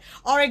of that.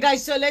 All right,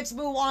 guys. So let's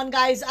move on,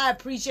 guys. I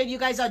appreciate you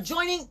guys are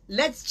joining.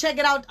 Let's check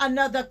it out.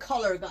 Another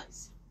color,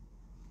 guys.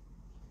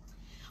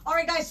 All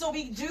right, guys. So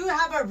we do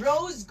have a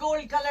rose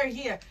gold color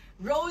here.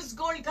 Rose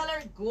gold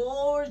color,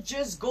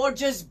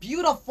 gorgeous,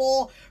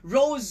 beautiful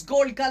rose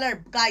gold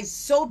color, guys.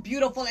 So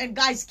beautiful. And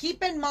guys,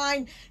 keep in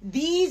mind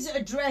these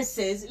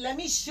dresses. Let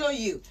me show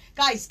you,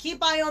 guys.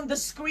 Keep eye on the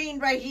screen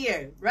right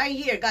here,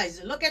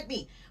 guys. Look at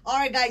me. All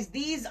right, guys,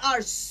 these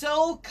are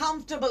so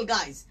comfortable,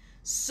 guys.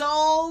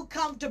 So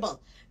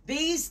comfortable.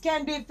 These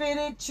can be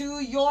fitted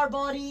to your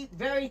body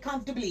very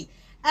comfortably.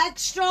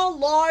 Extra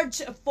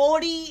large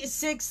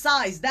 46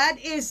 size. That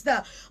is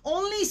the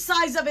only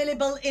size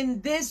available in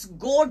this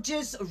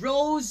gorgeous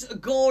rose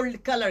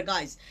gold color,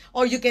 guys.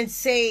 Or you can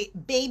say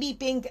baby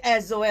pink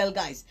as well,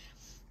 guys.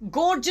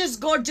 Gorgeous,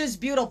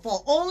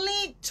 beautiful.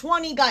 Only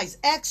 20, guys.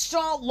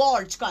 Extra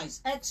large,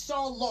 guys. Extra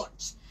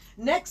large.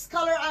 Next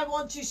color I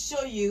want to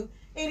show you,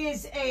 it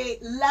is a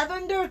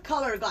lavender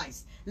color,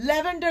 guys.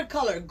 Lavender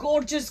color,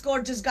 gorgeous,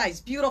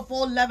 guys.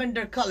 Beautiful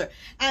lavender color.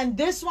 And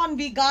this one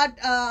we got,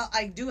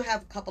 I do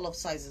have a couple of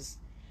sizes.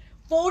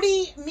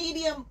 40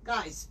 medium,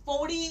 guys.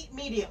 40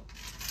 medium.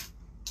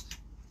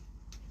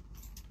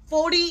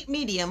 40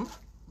 medium.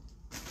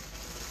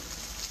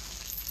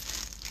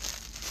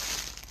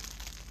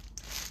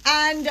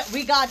 And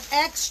we got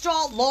extra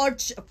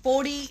large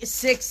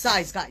 46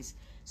 size, guys.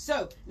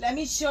 So let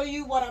me show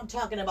you what I'm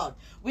talking about.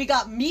 We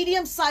got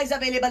medium size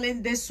available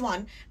in this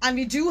one, and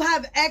we do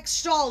have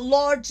extra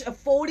large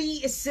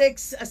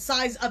 46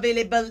 size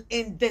available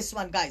in this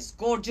one, guys.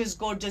 Gorgeous,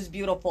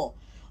 beautiful.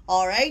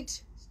 All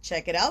right,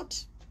 check it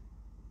out.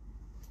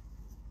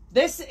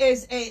 This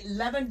is a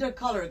lavender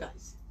color,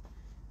 guys.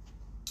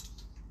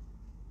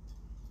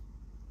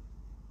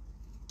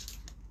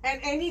 And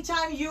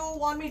anytime you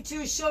want me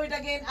to show it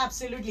again,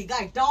 absolutely.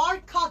 Guys,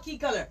 dark khaki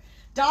color.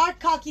 Dark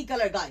khaki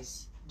color,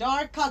 guys.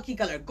 Dark khaki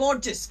color.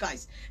 Gorgeous,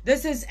 guys.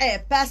 This is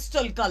a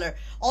pastel color.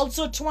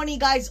 Also 20,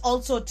 guys.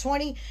 Also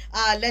 20.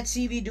 Let's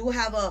see. We do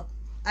have a...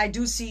 I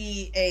do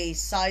see a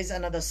size,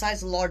 another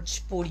size. Large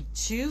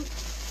 42.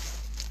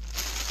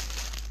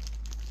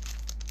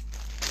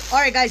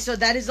 Alright, guys. So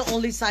that is the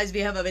only size we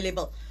have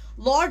available.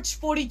 Large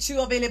 42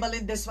 available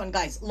in this one,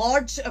 guys.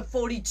 Large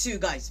 42,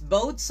 guys.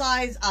 Both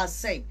sizes are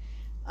same.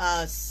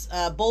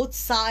 Both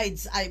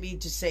sides, I mean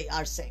to say,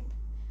 are same.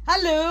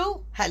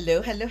 Hello,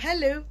 hello, hello,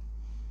 hello.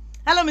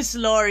 Hello, Miss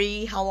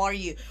Lori. How are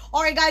you?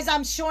 All right, guys,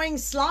 I'm showing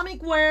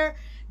Islamic wear,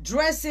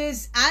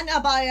 dresses, and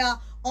abaya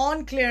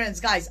on clearance,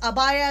 guys.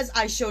 Abayas,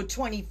 I showed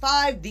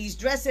 25. These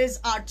dresses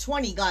are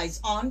 20, guys,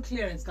 on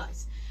clearance,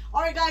 guys.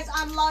 All right, guys,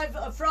 I'm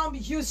live from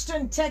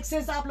Houston,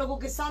 Texas. आप लोगों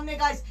के सामने,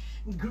 guys,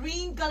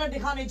 green color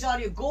दिखाने जा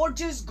रही हूँ.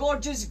 Gorgeous,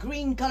 gorgeous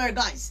green color,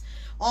 guys.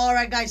 All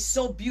right, guys,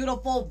 so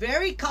beautiful.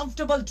 Very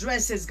comfortable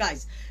dresses,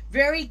 guys.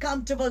 Very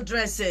comfortable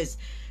dresses.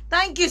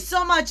 Thank you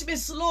so much,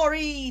 Miss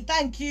Lori.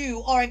 Thank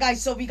you. All right,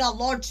 guys, so we got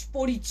large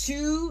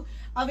 42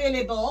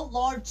 available.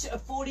 Large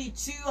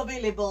 42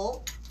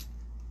 available.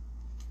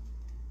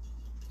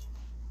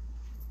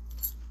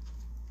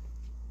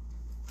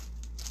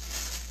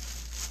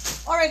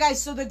 All right,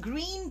 guys, so the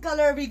green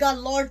color, we got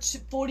large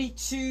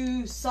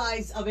 42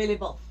 size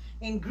available.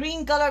 In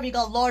green color, we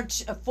got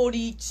large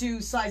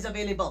 42 size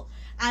available.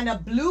 And a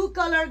blue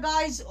color,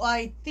 guys,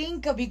 I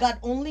think we got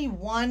only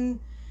one.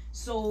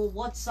 So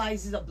what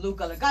size is a blue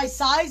color? Guys,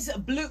 size,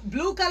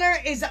 blue color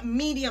is a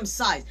medium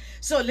size.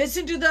 So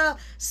listen to the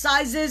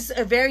sizes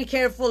very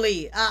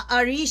carefully.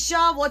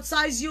 Arisha, what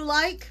size you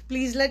like?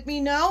 Please let me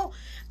know.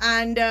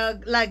 And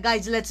like,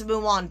 guys, let's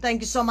move on.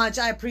 Thank you so much.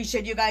 I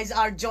appreciate you guys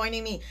are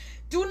joining me.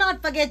 Do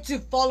not forget to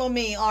follow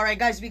me. All right,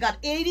 guys, we got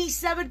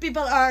 87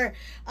 people are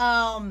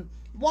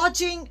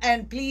watching,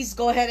 and please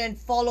go ahead and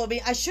follow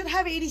me. I should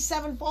have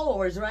 87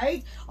 followers,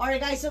 right? All right,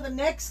 guys, so the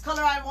next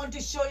color I want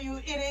to show you,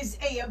 it is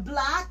a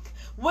black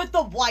with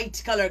a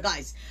white color,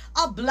 guys.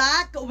 A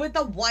black with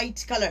a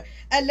white color.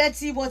 And let's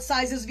see what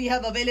sizes we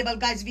have available,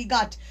 guys. We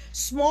got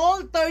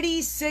small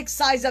 36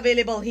 size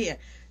available here.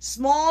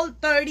 Small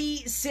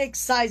 36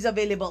 size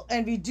available.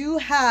 And we do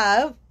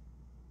have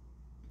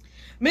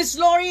Miss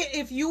Lori,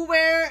 if you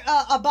wear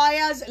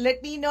abayas,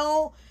 let me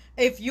know.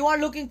 If you are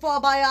looking for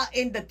abaya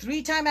in the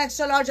 3x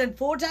extra large and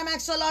 4x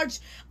extra large,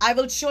 I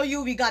will show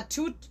you. We got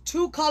two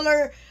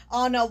color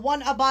on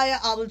one abaya.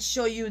 I will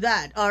show you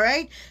that. All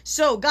right.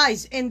 So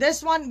guys, in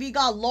this one, we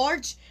got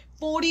large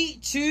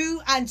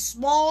 42 and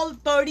small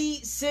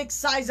 36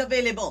 size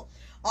available.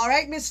 All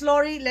right, Miss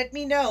Lori, let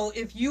me know.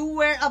 If you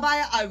wear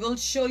abaya, I will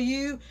show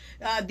you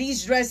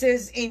these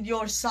dresses in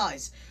your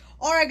size.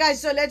 All right, guys.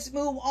 So let's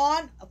move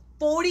on.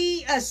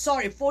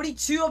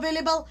 42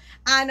 available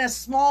and a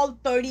small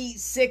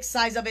 36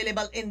 size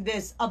available in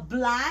this. A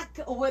black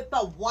with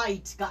a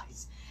white,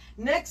 guys.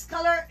 Next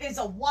color is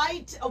a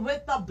white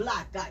with a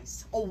black,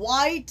 guys. A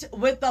white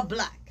with a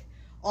black.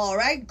 All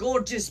right,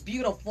 gorgeous,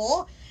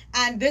 beautiful.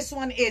 And this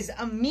one is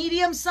a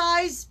medium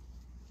size.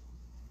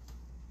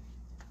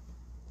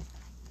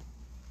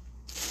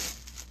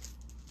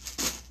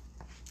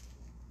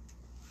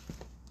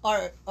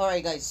 All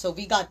right, guys. So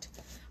we got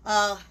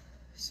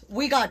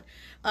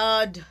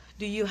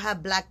do you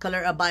have black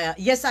color abaya?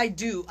 Yes, I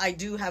do. I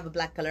do have a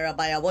black color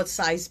abaya. What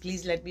size?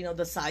 Please let me know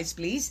the size,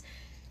 please.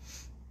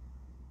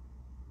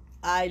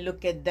 I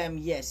look at them.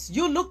 Yes,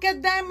 you look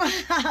at them.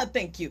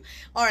 Thank you.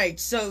 All right,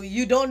 so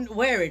you don't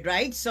wear it,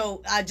 right?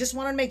 So I just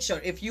want to make sure.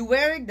 If you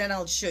wear it, then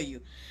I'll show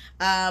you.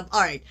 All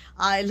right,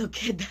 I look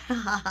at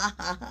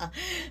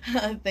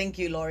thank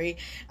you, Lori.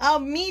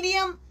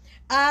 Medium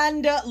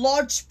and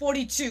large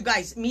 42,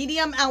 guys.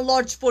 Medium and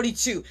large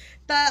 42.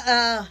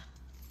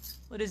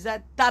 What is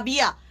that?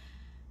 Tabia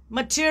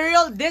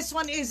material. This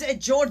one is a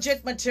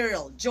Georgette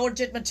material.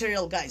 Georgette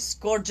material, guys.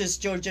 Gorgeous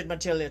Georgette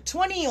material.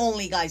 20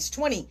 only, guys.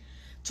 20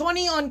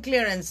 on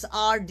clearance.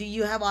 Do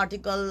you have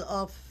article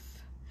of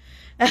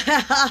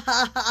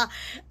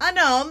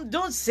Anam,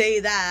 don't say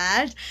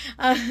that.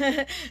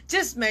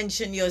 Just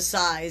mention your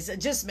size.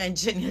 Just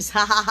mention your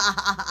size.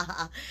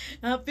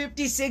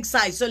 56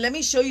 size. So let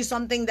me show you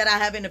something that I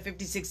have in a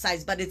 56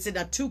 size, but it's in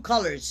a two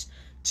colors.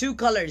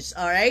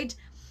 All right.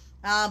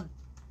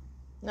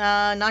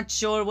 Not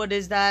sure what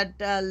is that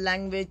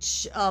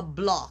language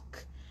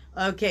block.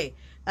 Okay.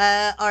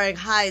 All right.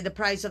 Hi. The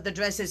price of the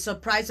dresses. So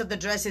price of the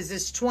dresses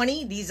is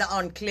 20. These are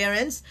on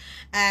clearance,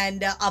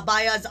 and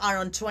abayas are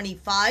on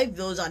 25.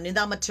 Those are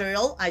nida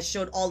material. I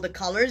showed all the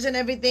colors and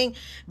everything.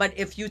 But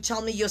if you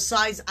tell me your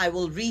size, I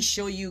will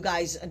re-show you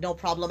guys. No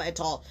problem at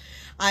all.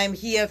 I'm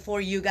here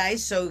for you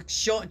guys. So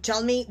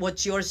tell me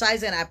what's your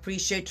size, and I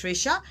appreciate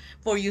Trisha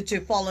for you to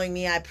following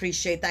me. I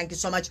appreciate. Thank you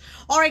so much.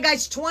 All right,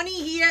 guys, 20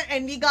 here,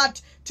 and we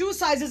got two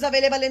sizes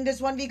available in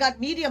this one. We got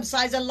medium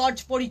size and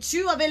large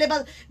 42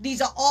 available.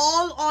 These are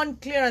all on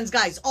clearance,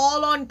 guys.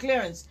 All on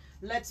clearance.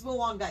 Let's move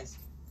on, guys.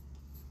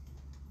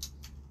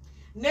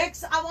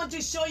 Next, I want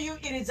to show you,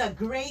 it is a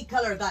gray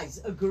color, guys.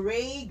 A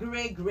gray,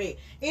 gray, gray.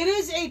 It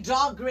is a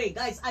dark gray.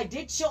 Guys, I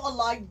did show a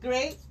light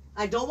gray.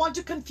 I don't want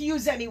to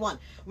confuse anyone.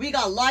 We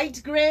got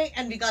light gray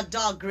and we got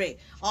dark gray.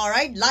 All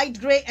right, light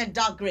gray and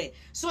dark gray.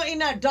 So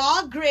in a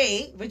dark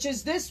gray, which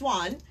is this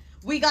one,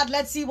 we got,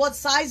 let's see what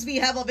size we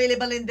have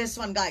available in this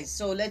one, guys.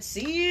 So let's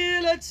see.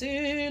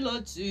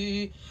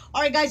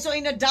 All right, guys, so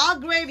in a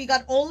dark gray, we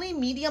got only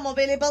medium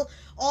available.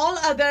 All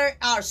other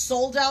are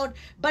sold out.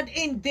 But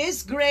in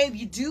this gray,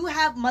 we do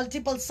have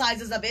multiple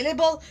sizes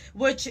available,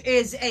 which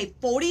is a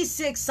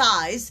 46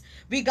 size.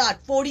 We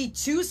got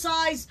 42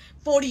 size,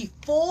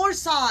 44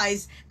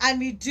 size, and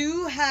we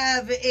do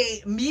have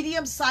a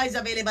medium size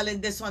available in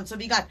this one. So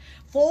we got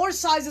 4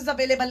 sizes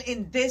available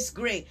in this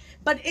gray.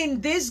 But in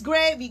this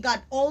gray, we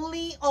got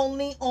only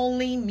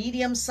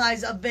medium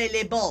size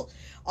available.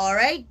 All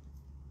right.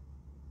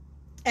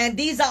 And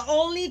these are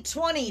only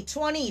 20.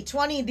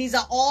 These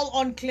are all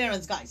on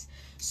clearance, guys.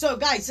 So,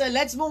 guys,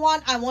 let's move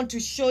on. I want to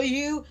show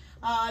you.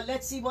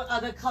 Let's see what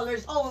other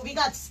colors. Oh, we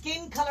got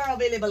skin color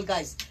available,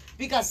 guys.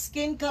 We got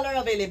skin color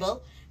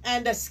available.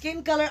 And the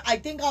skin color, I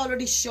think I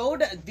already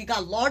showed. We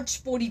got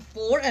large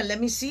 44. And let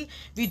me see.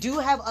 We do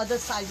have other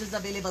sizes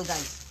available,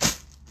 guys.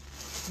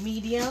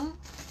 Medium.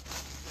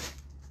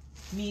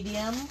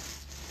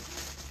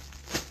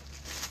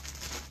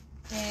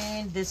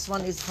 And this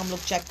one is, हम लोग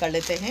check कर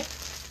लेते हैं.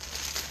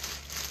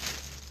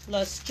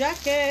 Let's check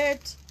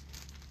it.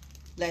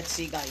 Let's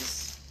see,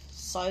 guys.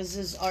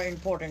 Sizes are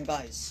important,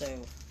 guys. So,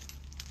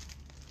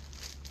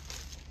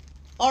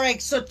 all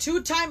right. So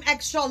 2x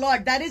extra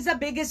large. That is the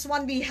biggest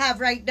one we have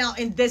right now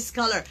in this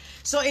color.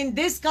 So in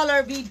this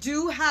color, we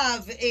do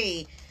have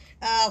a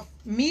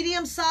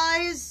medium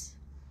size,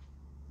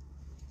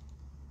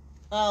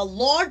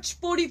 large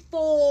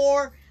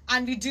 44,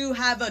 and we do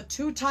have a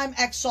 2x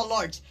extra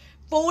large.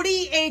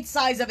 48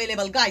 size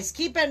available. Guys,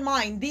 keep in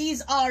mind,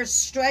 these are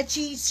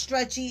stretchy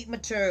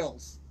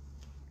materials.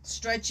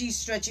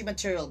 Stretchy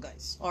material,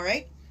 guys. All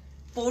right.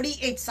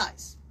 48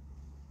 size.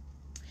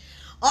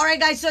 All right,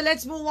 guys. So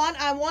let's move on.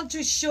 I want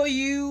to show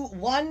you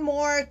one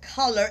more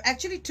color.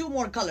 Actually, 2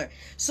 more color.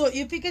 So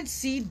if you can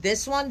see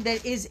this one, there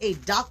is a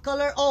dark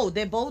color. Oh,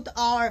 they both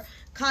are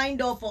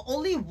kind of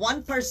only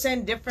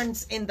 1%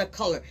 difference in the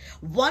color.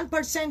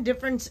 1%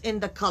 difference in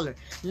the color.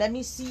 Let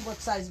me see what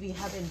size we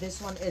have in this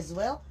one as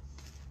well.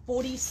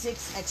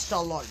 46 extra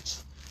large.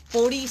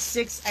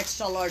 46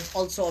 extra large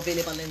also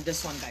available in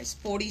this one, guys.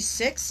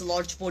 46,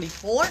 large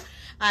 44,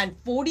 and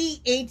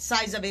 48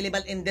 size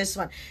available in this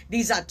one.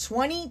 These are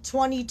 20.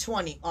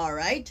 All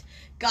right,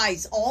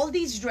 guys, all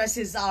these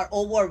dresses are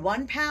over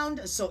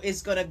 £1, so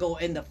it's gonna go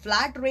in the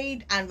flat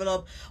rate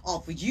envelope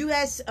of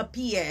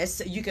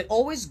USPS. You can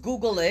always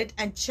Google it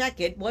and check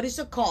it. What is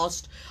the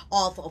cost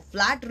of a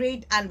flat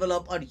rate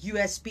envelope on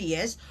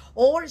USPS,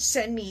 or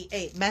send me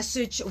a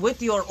message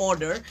with your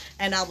order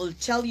and I will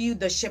tell you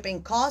the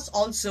shipping cost.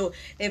 Also,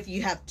 if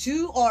you have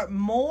 2 or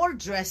more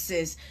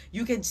dresses,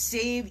 you can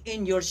save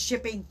in your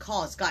shipping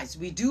cost, guys.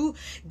 We do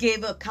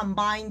give a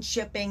combined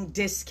shipping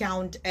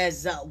discount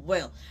as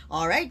well.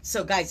 All right,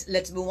 so guys,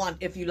 let's move on.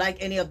 If you like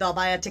any of the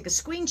abaya, take a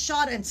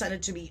screenshot and send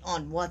it to me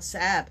on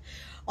WhatsApp.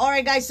 All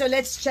right, guys, so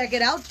let's check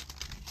it out.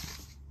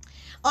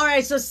 All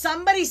right, so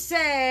somebody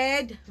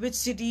said, which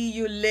city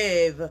you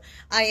live?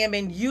 I am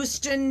in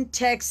Houston,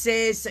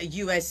 Texas,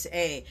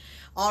 USA.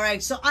 All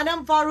right, so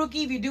Anam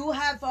Faruqi, we do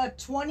have a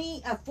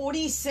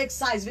 46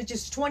 size, which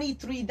is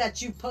 23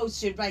 that you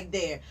posted right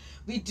there.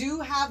 We do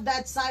have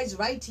that size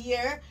right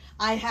here.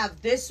 I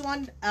have this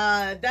one.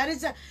 That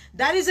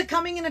is a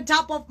coming in the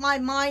top of my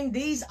mind.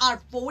 These are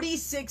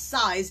 46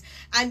 size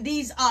and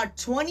these are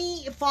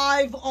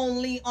 25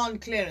 only on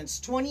clearance.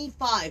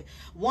 25.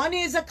 One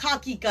is a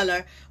khaki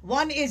color.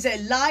 One is a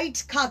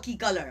light khaki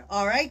color.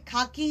 All right,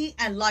 khaki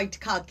and light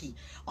khaki.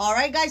 All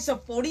right, guys. So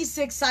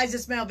 46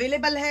 sizes में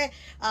available है.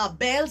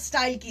 Bell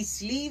style की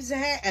sleeves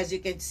है, as you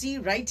can see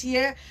right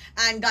here.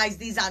 And guys,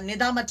 these are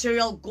nida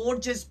material,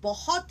 gorgeous.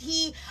 बहुत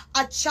ही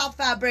अच्छा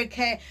fabric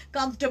है,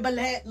 comfortable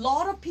है.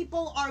 Lot of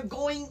people are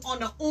going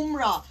on a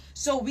umrah,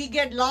 so we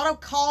get a lot of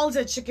calls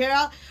at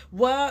Shakira.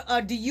 Where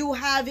do you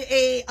have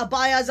a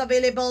abayas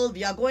available?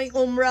 We are going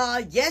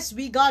umrah. Yes,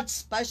 we got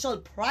special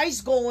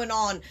price going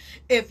on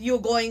if you're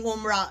going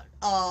umrah.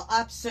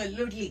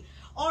 Absolutely.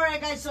 All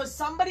right, guys, so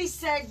somebody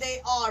said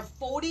they are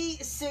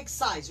 46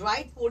 size,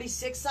 right?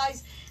 46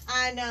 size.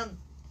 And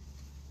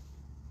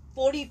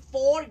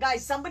 44,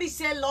 guys, somebody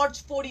said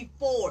large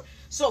 44.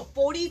 So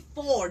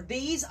 44,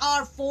 these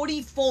are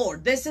 44.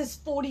 This is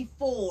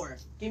 44.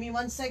 Give me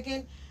 1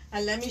 second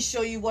and let me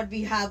show you what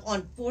we have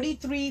on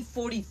 43,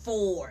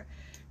 44.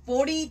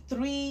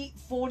 43,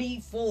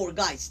 44.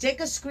 Guys,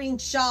 take a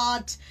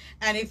screenshot,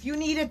 and if you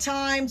need a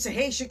time, say,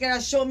 hey Shakira,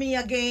 show me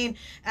again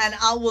and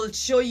I will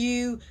show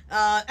you.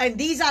 And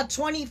these are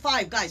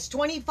 25, guys,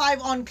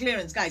 25 on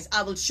clearance. Guys,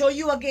 I will show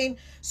you again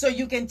so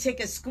you can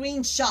take a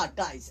screenshot.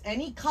 Guys,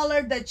 any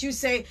color that you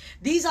say,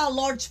 these are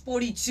large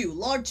 42,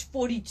 large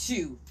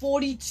 42,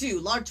 42,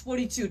 large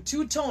 42,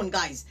 two-tone,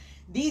 guys.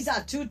 These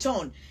are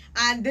two-tone.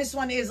 And this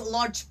one is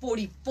large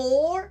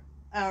 44.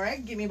 All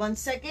right, give me 1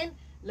 second.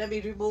 Let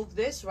me remove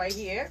this right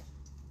here.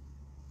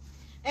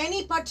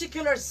 Any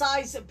particular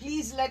size,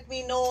 please let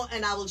me know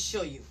and I will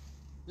show you.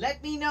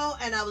 Let me know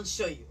and I will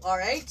show you. All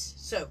right.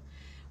 So,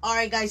 all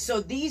right, guys.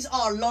 So these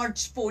are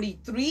large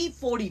 43,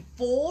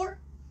 44.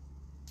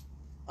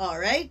 All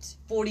right.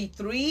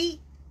 43.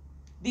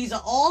 These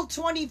are all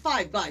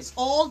 25, guys.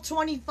 All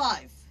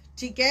 25.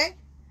 Okay?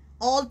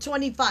 All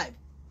 25.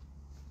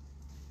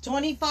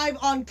 25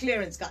 on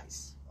clearance,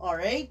 guys. All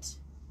right.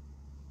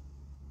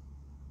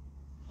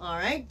 All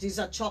right. These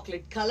are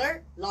chocolate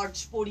color.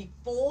 Large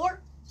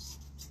 44.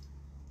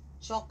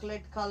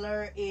 Chocolate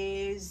color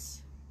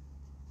is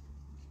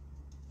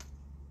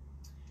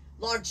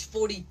large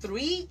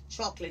 43.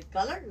 Chocolate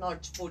color.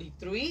 Large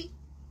 43.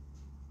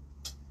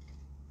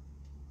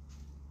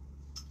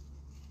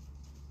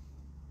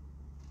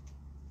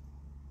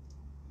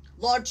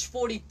 Large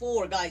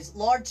 44, guys.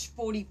 Large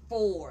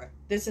 44.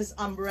 This is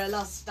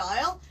umbrella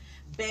style.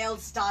 Bell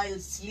style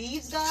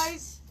sleeves,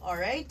 guys. All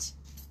right.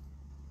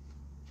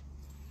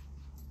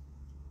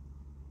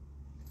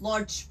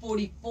 Large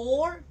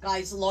 44.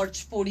 Guys,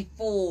 large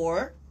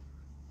 44.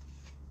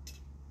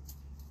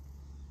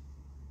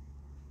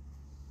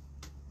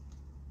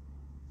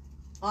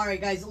 All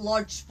right, guys.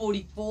 Large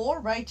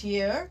 44 right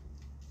here.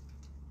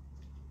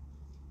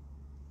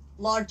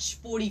 Large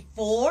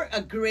 44,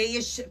 a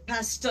grayish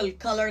pastel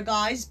color,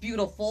 guys.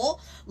 Beautiful.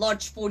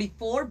 Large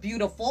 44,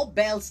 beautiful.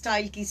 Bell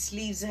style ki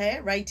sleeves hai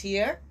right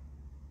here.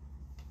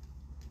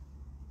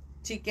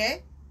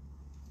 Okay.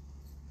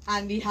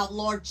 And we have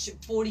large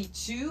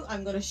 42.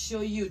 I'm going to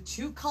show you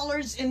two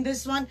colors in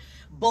this one.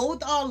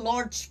 Both are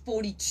large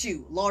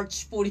 42.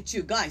 Large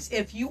 42. Guys,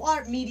 if you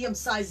are medium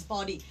sized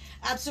body,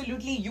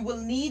 absolutely you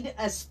will need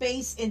a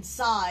space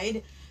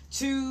inside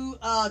to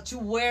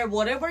wear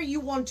whatever you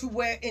want to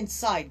wear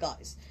inside,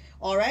 guys.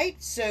 All right,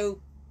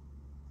 so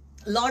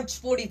large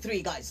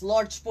 43, guys.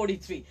 Large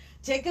 43.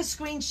 Take a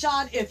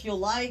screenshot if you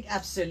like,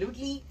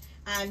 absolutely,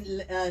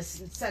 and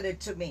send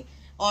it to me.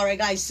 All right,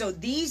 guys. So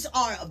these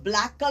are a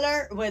black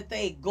color with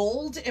a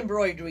gold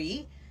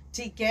embroidery.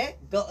 Okay,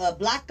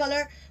 black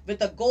color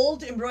with a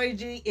gold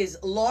embroidery is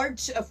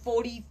large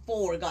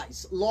 44,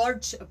 guys.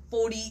 Large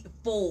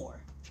 44.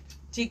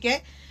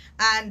 Okay,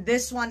 and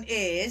this one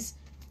is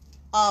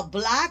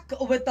black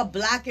with a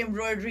black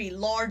embroidery,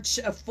 large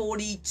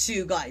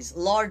 42, guys.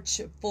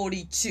 Large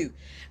 42.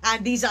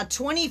 And these are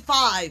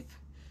 25.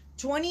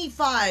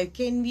 25.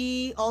 Can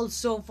we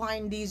also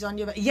find these on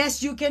your...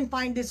 Yes, you can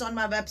find this on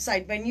my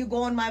website. When you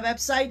go on my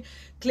website,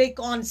 click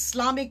on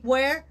Islamic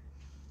wear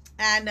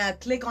and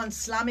click on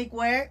Islamic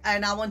wear,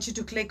 and I want you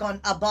to click on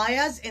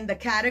abayas in the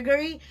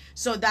category,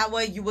 so that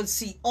way you will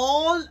see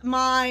all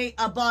my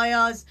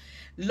abayas,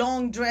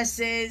 long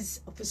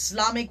dresses,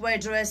 Islamic wear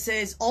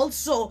dresses.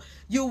 Also,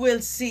 you will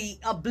see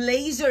a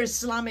blazer,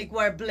 Islamic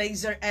wear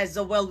blazer as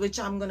well, which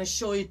I'm going to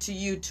show it to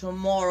you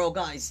tomorrow,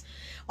 guys.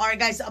 All right,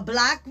 guys, a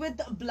black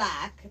with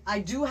black. I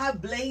do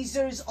have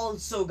blazers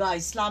also,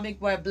 guys.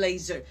 Islamic wear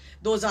blazer.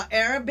 Those are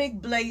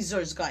Arabic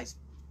blazers, guys.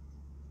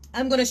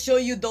 I'm going to show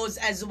you those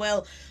as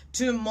well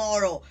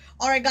tomorrow.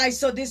 All right, guys.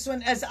 So this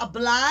one is a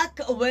black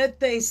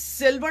with a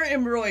silver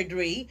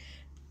embroidery.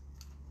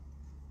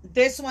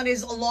 This one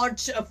is a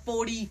large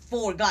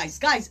 44, guys.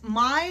 Guys,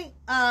 my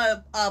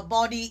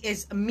body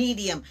is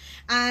medium.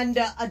 And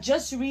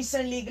just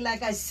recently,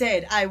 like I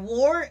said, I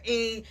wore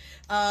a...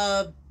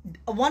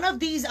 one of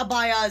these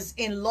abayas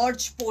in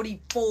large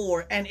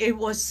 44, and it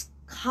was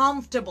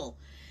comfortable.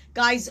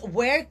 Guys,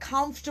 wear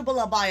comfortable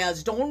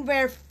abayas. Don't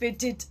wear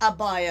fitted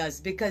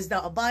abayas, because the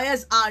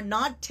abayas are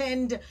not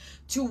tend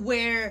to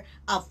wear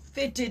a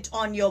fitted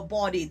on your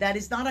body. That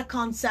is not a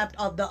concept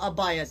of the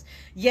abayas.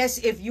 Yes,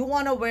 if you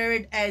want to wear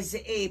it as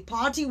a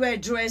party wear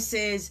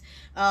dresses,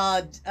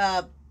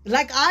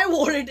 like I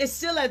wore it, it's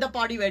still at the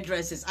party wear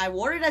dresses. I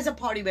wore it as a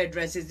party wear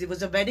dresses. It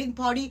was a wedding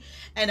party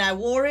and I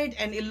wore it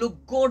and it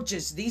looked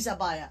gorgeous. These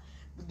abaya.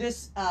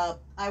 This,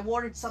 I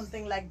wore it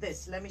something like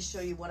this. Let me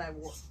show you what I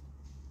wore.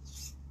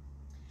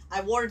 I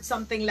wore it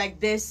something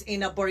like this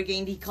in a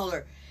burgundy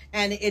color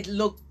and it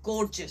looked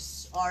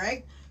gorgeous. All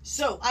right.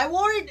 So I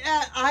wore it,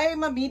 I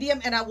am a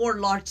medium and I wore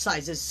large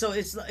sizes. So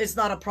it's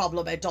not a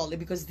problem at all,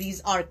 because these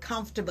are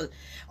comfortable.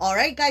 All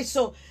right, guys.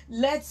 So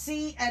let's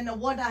see. And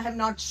what I have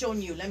not shown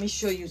you, let me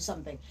show you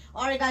something.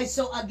 All right, guys.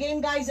 So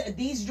again, guys,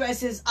 these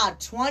dresses are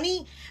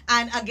 20.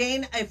 And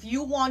again, if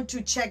you want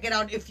to check it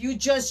out, if you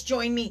just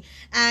join me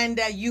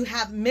and you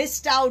have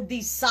missed out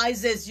these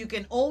sizes, you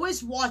can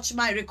always watch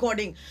my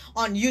recording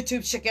on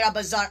YouTube, Shakira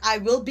Bazaar. I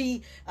will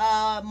be,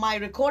 my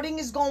recording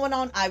is going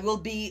on. I will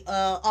be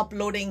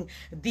uploading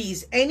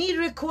these. Any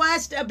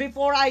request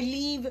before I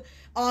leave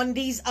on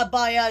these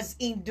abayas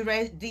in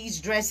these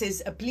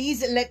dresses,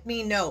 please let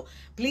me know.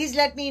 Please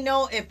let me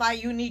know if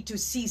you need to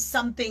see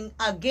something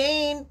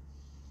again.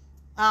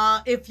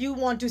 If you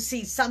want to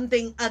see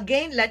something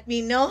again, let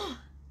me know.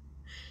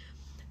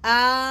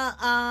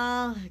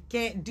 Can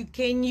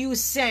you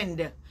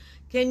send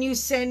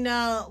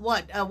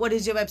what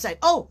is your website?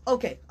 Oh,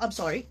 okay. I'm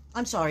sorry.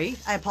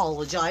 I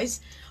apologize.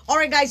 All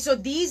right, guys. So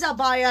these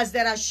abayas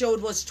that I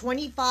showed was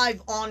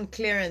 25 on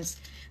clearance.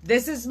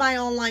 This is my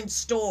online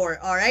store.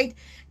 All right.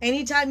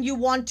 Anytime you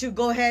want to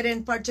go ahead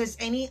and purchase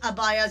any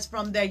abayas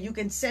from there, you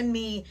can send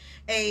me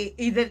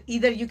either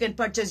you can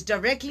purchase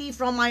directly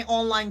from my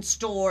online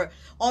store,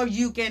 or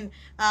you can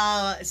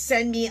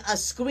send me a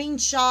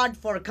screenshot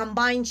for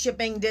combined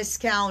shipping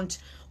discount.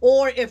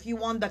 Or if you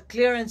want the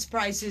clearance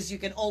prices, you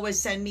can always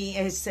send me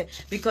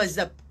because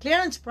the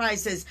clearance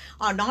prices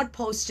are not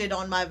posted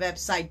on my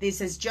website. This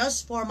is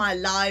just for my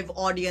live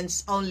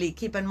audience only.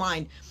 Keep in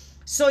mind.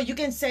 So you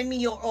can send me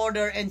your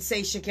order and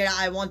say, Shakira,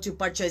 I want to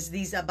purchase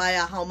these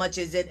abaya. How much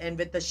is it? And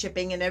with the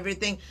shipping and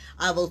everything,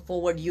 I will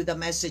forward you the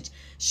message.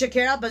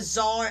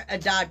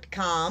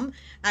 ShakiraBazaar.com.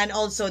 And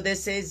also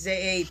this is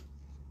a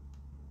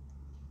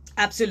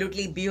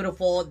absolutely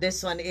beautiful.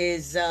 This one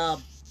is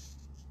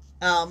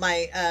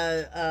my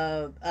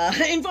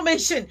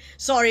information.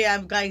 Sorry,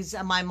 guys,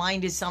 my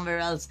mind is somewhere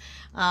else.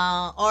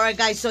 All right,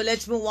 guys, so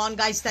let's move on,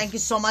 guys. Thank you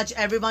so much,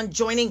 everyone,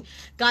 joining.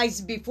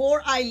 Guys,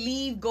 before I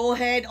leave, go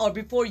ahead, or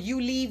before you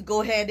leave,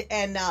 go ahead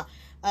and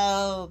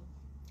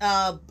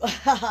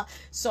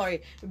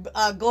sorry,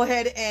 go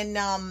ahead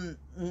and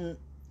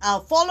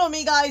follow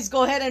me, guys.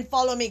 Go ahead and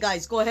follow me,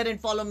 guys. Go ahead and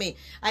follow me.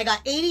 I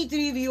got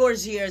 83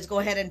 viewers here. Go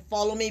ahead and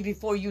follow me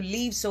before you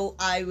leave, so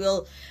I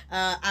will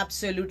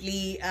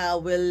absolutely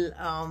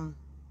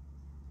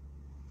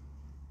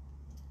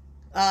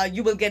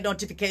you will get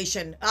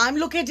notification. I'm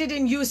located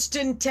in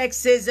Houston,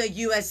 Texas,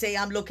 USA.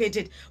 I'm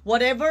located.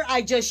 Whatever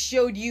I just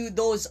showed you,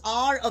 those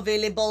are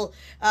available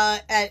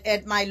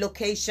at my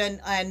location,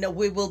 and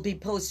we will be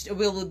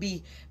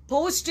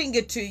posting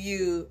it to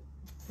you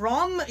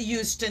from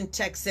Houston,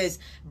 Texas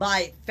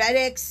by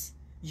FedEx,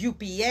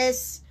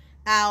 UPS,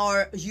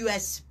 or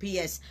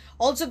USPS.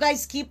 Also,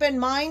 guys, keep in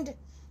mind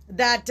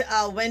that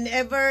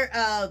whenever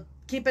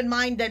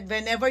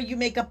you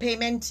make a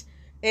payment,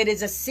 it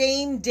is the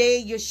same day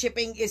your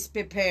shipping is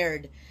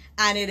prepared,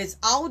 and it is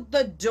out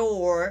the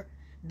door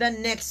the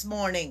next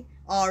morning.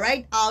 All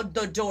right, out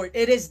the door.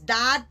 It is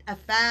that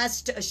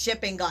fast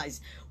shipping,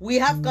 guys. We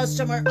have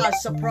customers are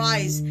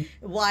surprised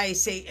why I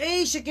say,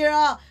 hey,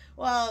 Shakira,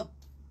 well,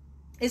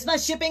 is my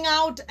shipping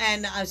out?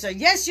 And I say,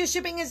 yes, your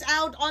shipping is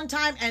out on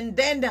time. And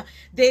then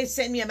they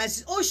send me a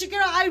message. Oh,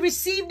 Shakira, I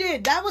received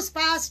it. That was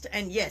fast.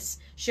 And yes,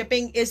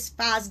 shipping is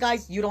fast,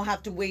 guys. You don't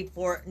have to wait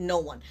for no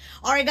one.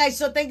 All right, guys.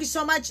 So thank you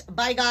so much.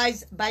 Bye,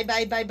 guys. Bye,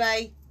 bye, bye,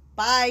 bye.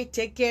 Bye.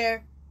 Take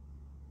care.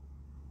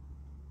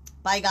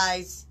 Bye,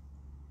 guys.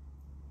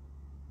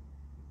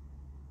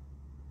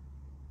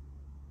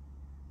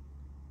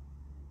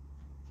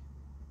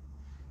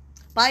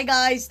 Bye,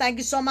 guys. Thank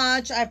you so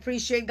much. I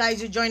appreciate,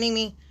 guys, you joining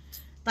me.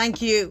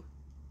 Thank you.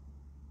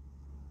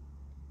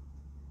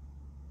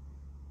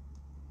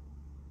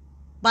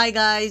 Bye,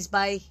 guys.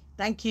 Bye.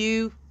 Thank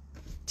you.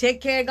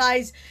 Take care,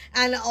 guys.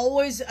 And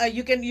always,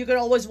 you can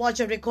always watch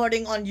a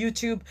recording on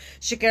YouTube,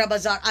 Shakira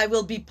Bazaar. I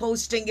will be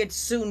posting it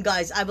soon,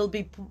 guys. I will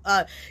be,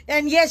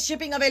 and yes,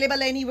 shipping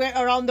available anywhere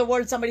around the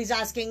world. Somebody's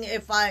asking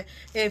if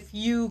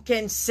you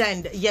can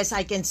send. Yes,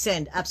 I can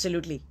send.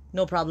 Absolutely,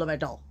 no problem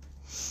at all.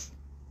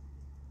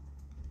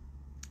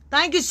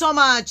 Thank you so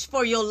much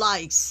for your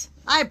likes.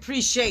 I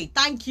appreciate.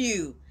 Thank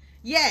you.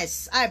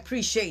 Yes, I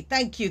appreciate.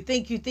 Thank you.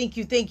 Thank you. Thank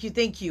you. Thank you.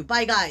 Thank you.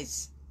 Bye,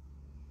 guys.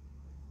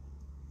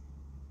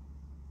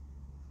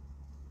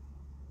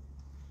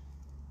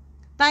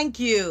 Thank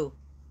you.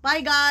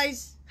 Bye,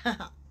 guys.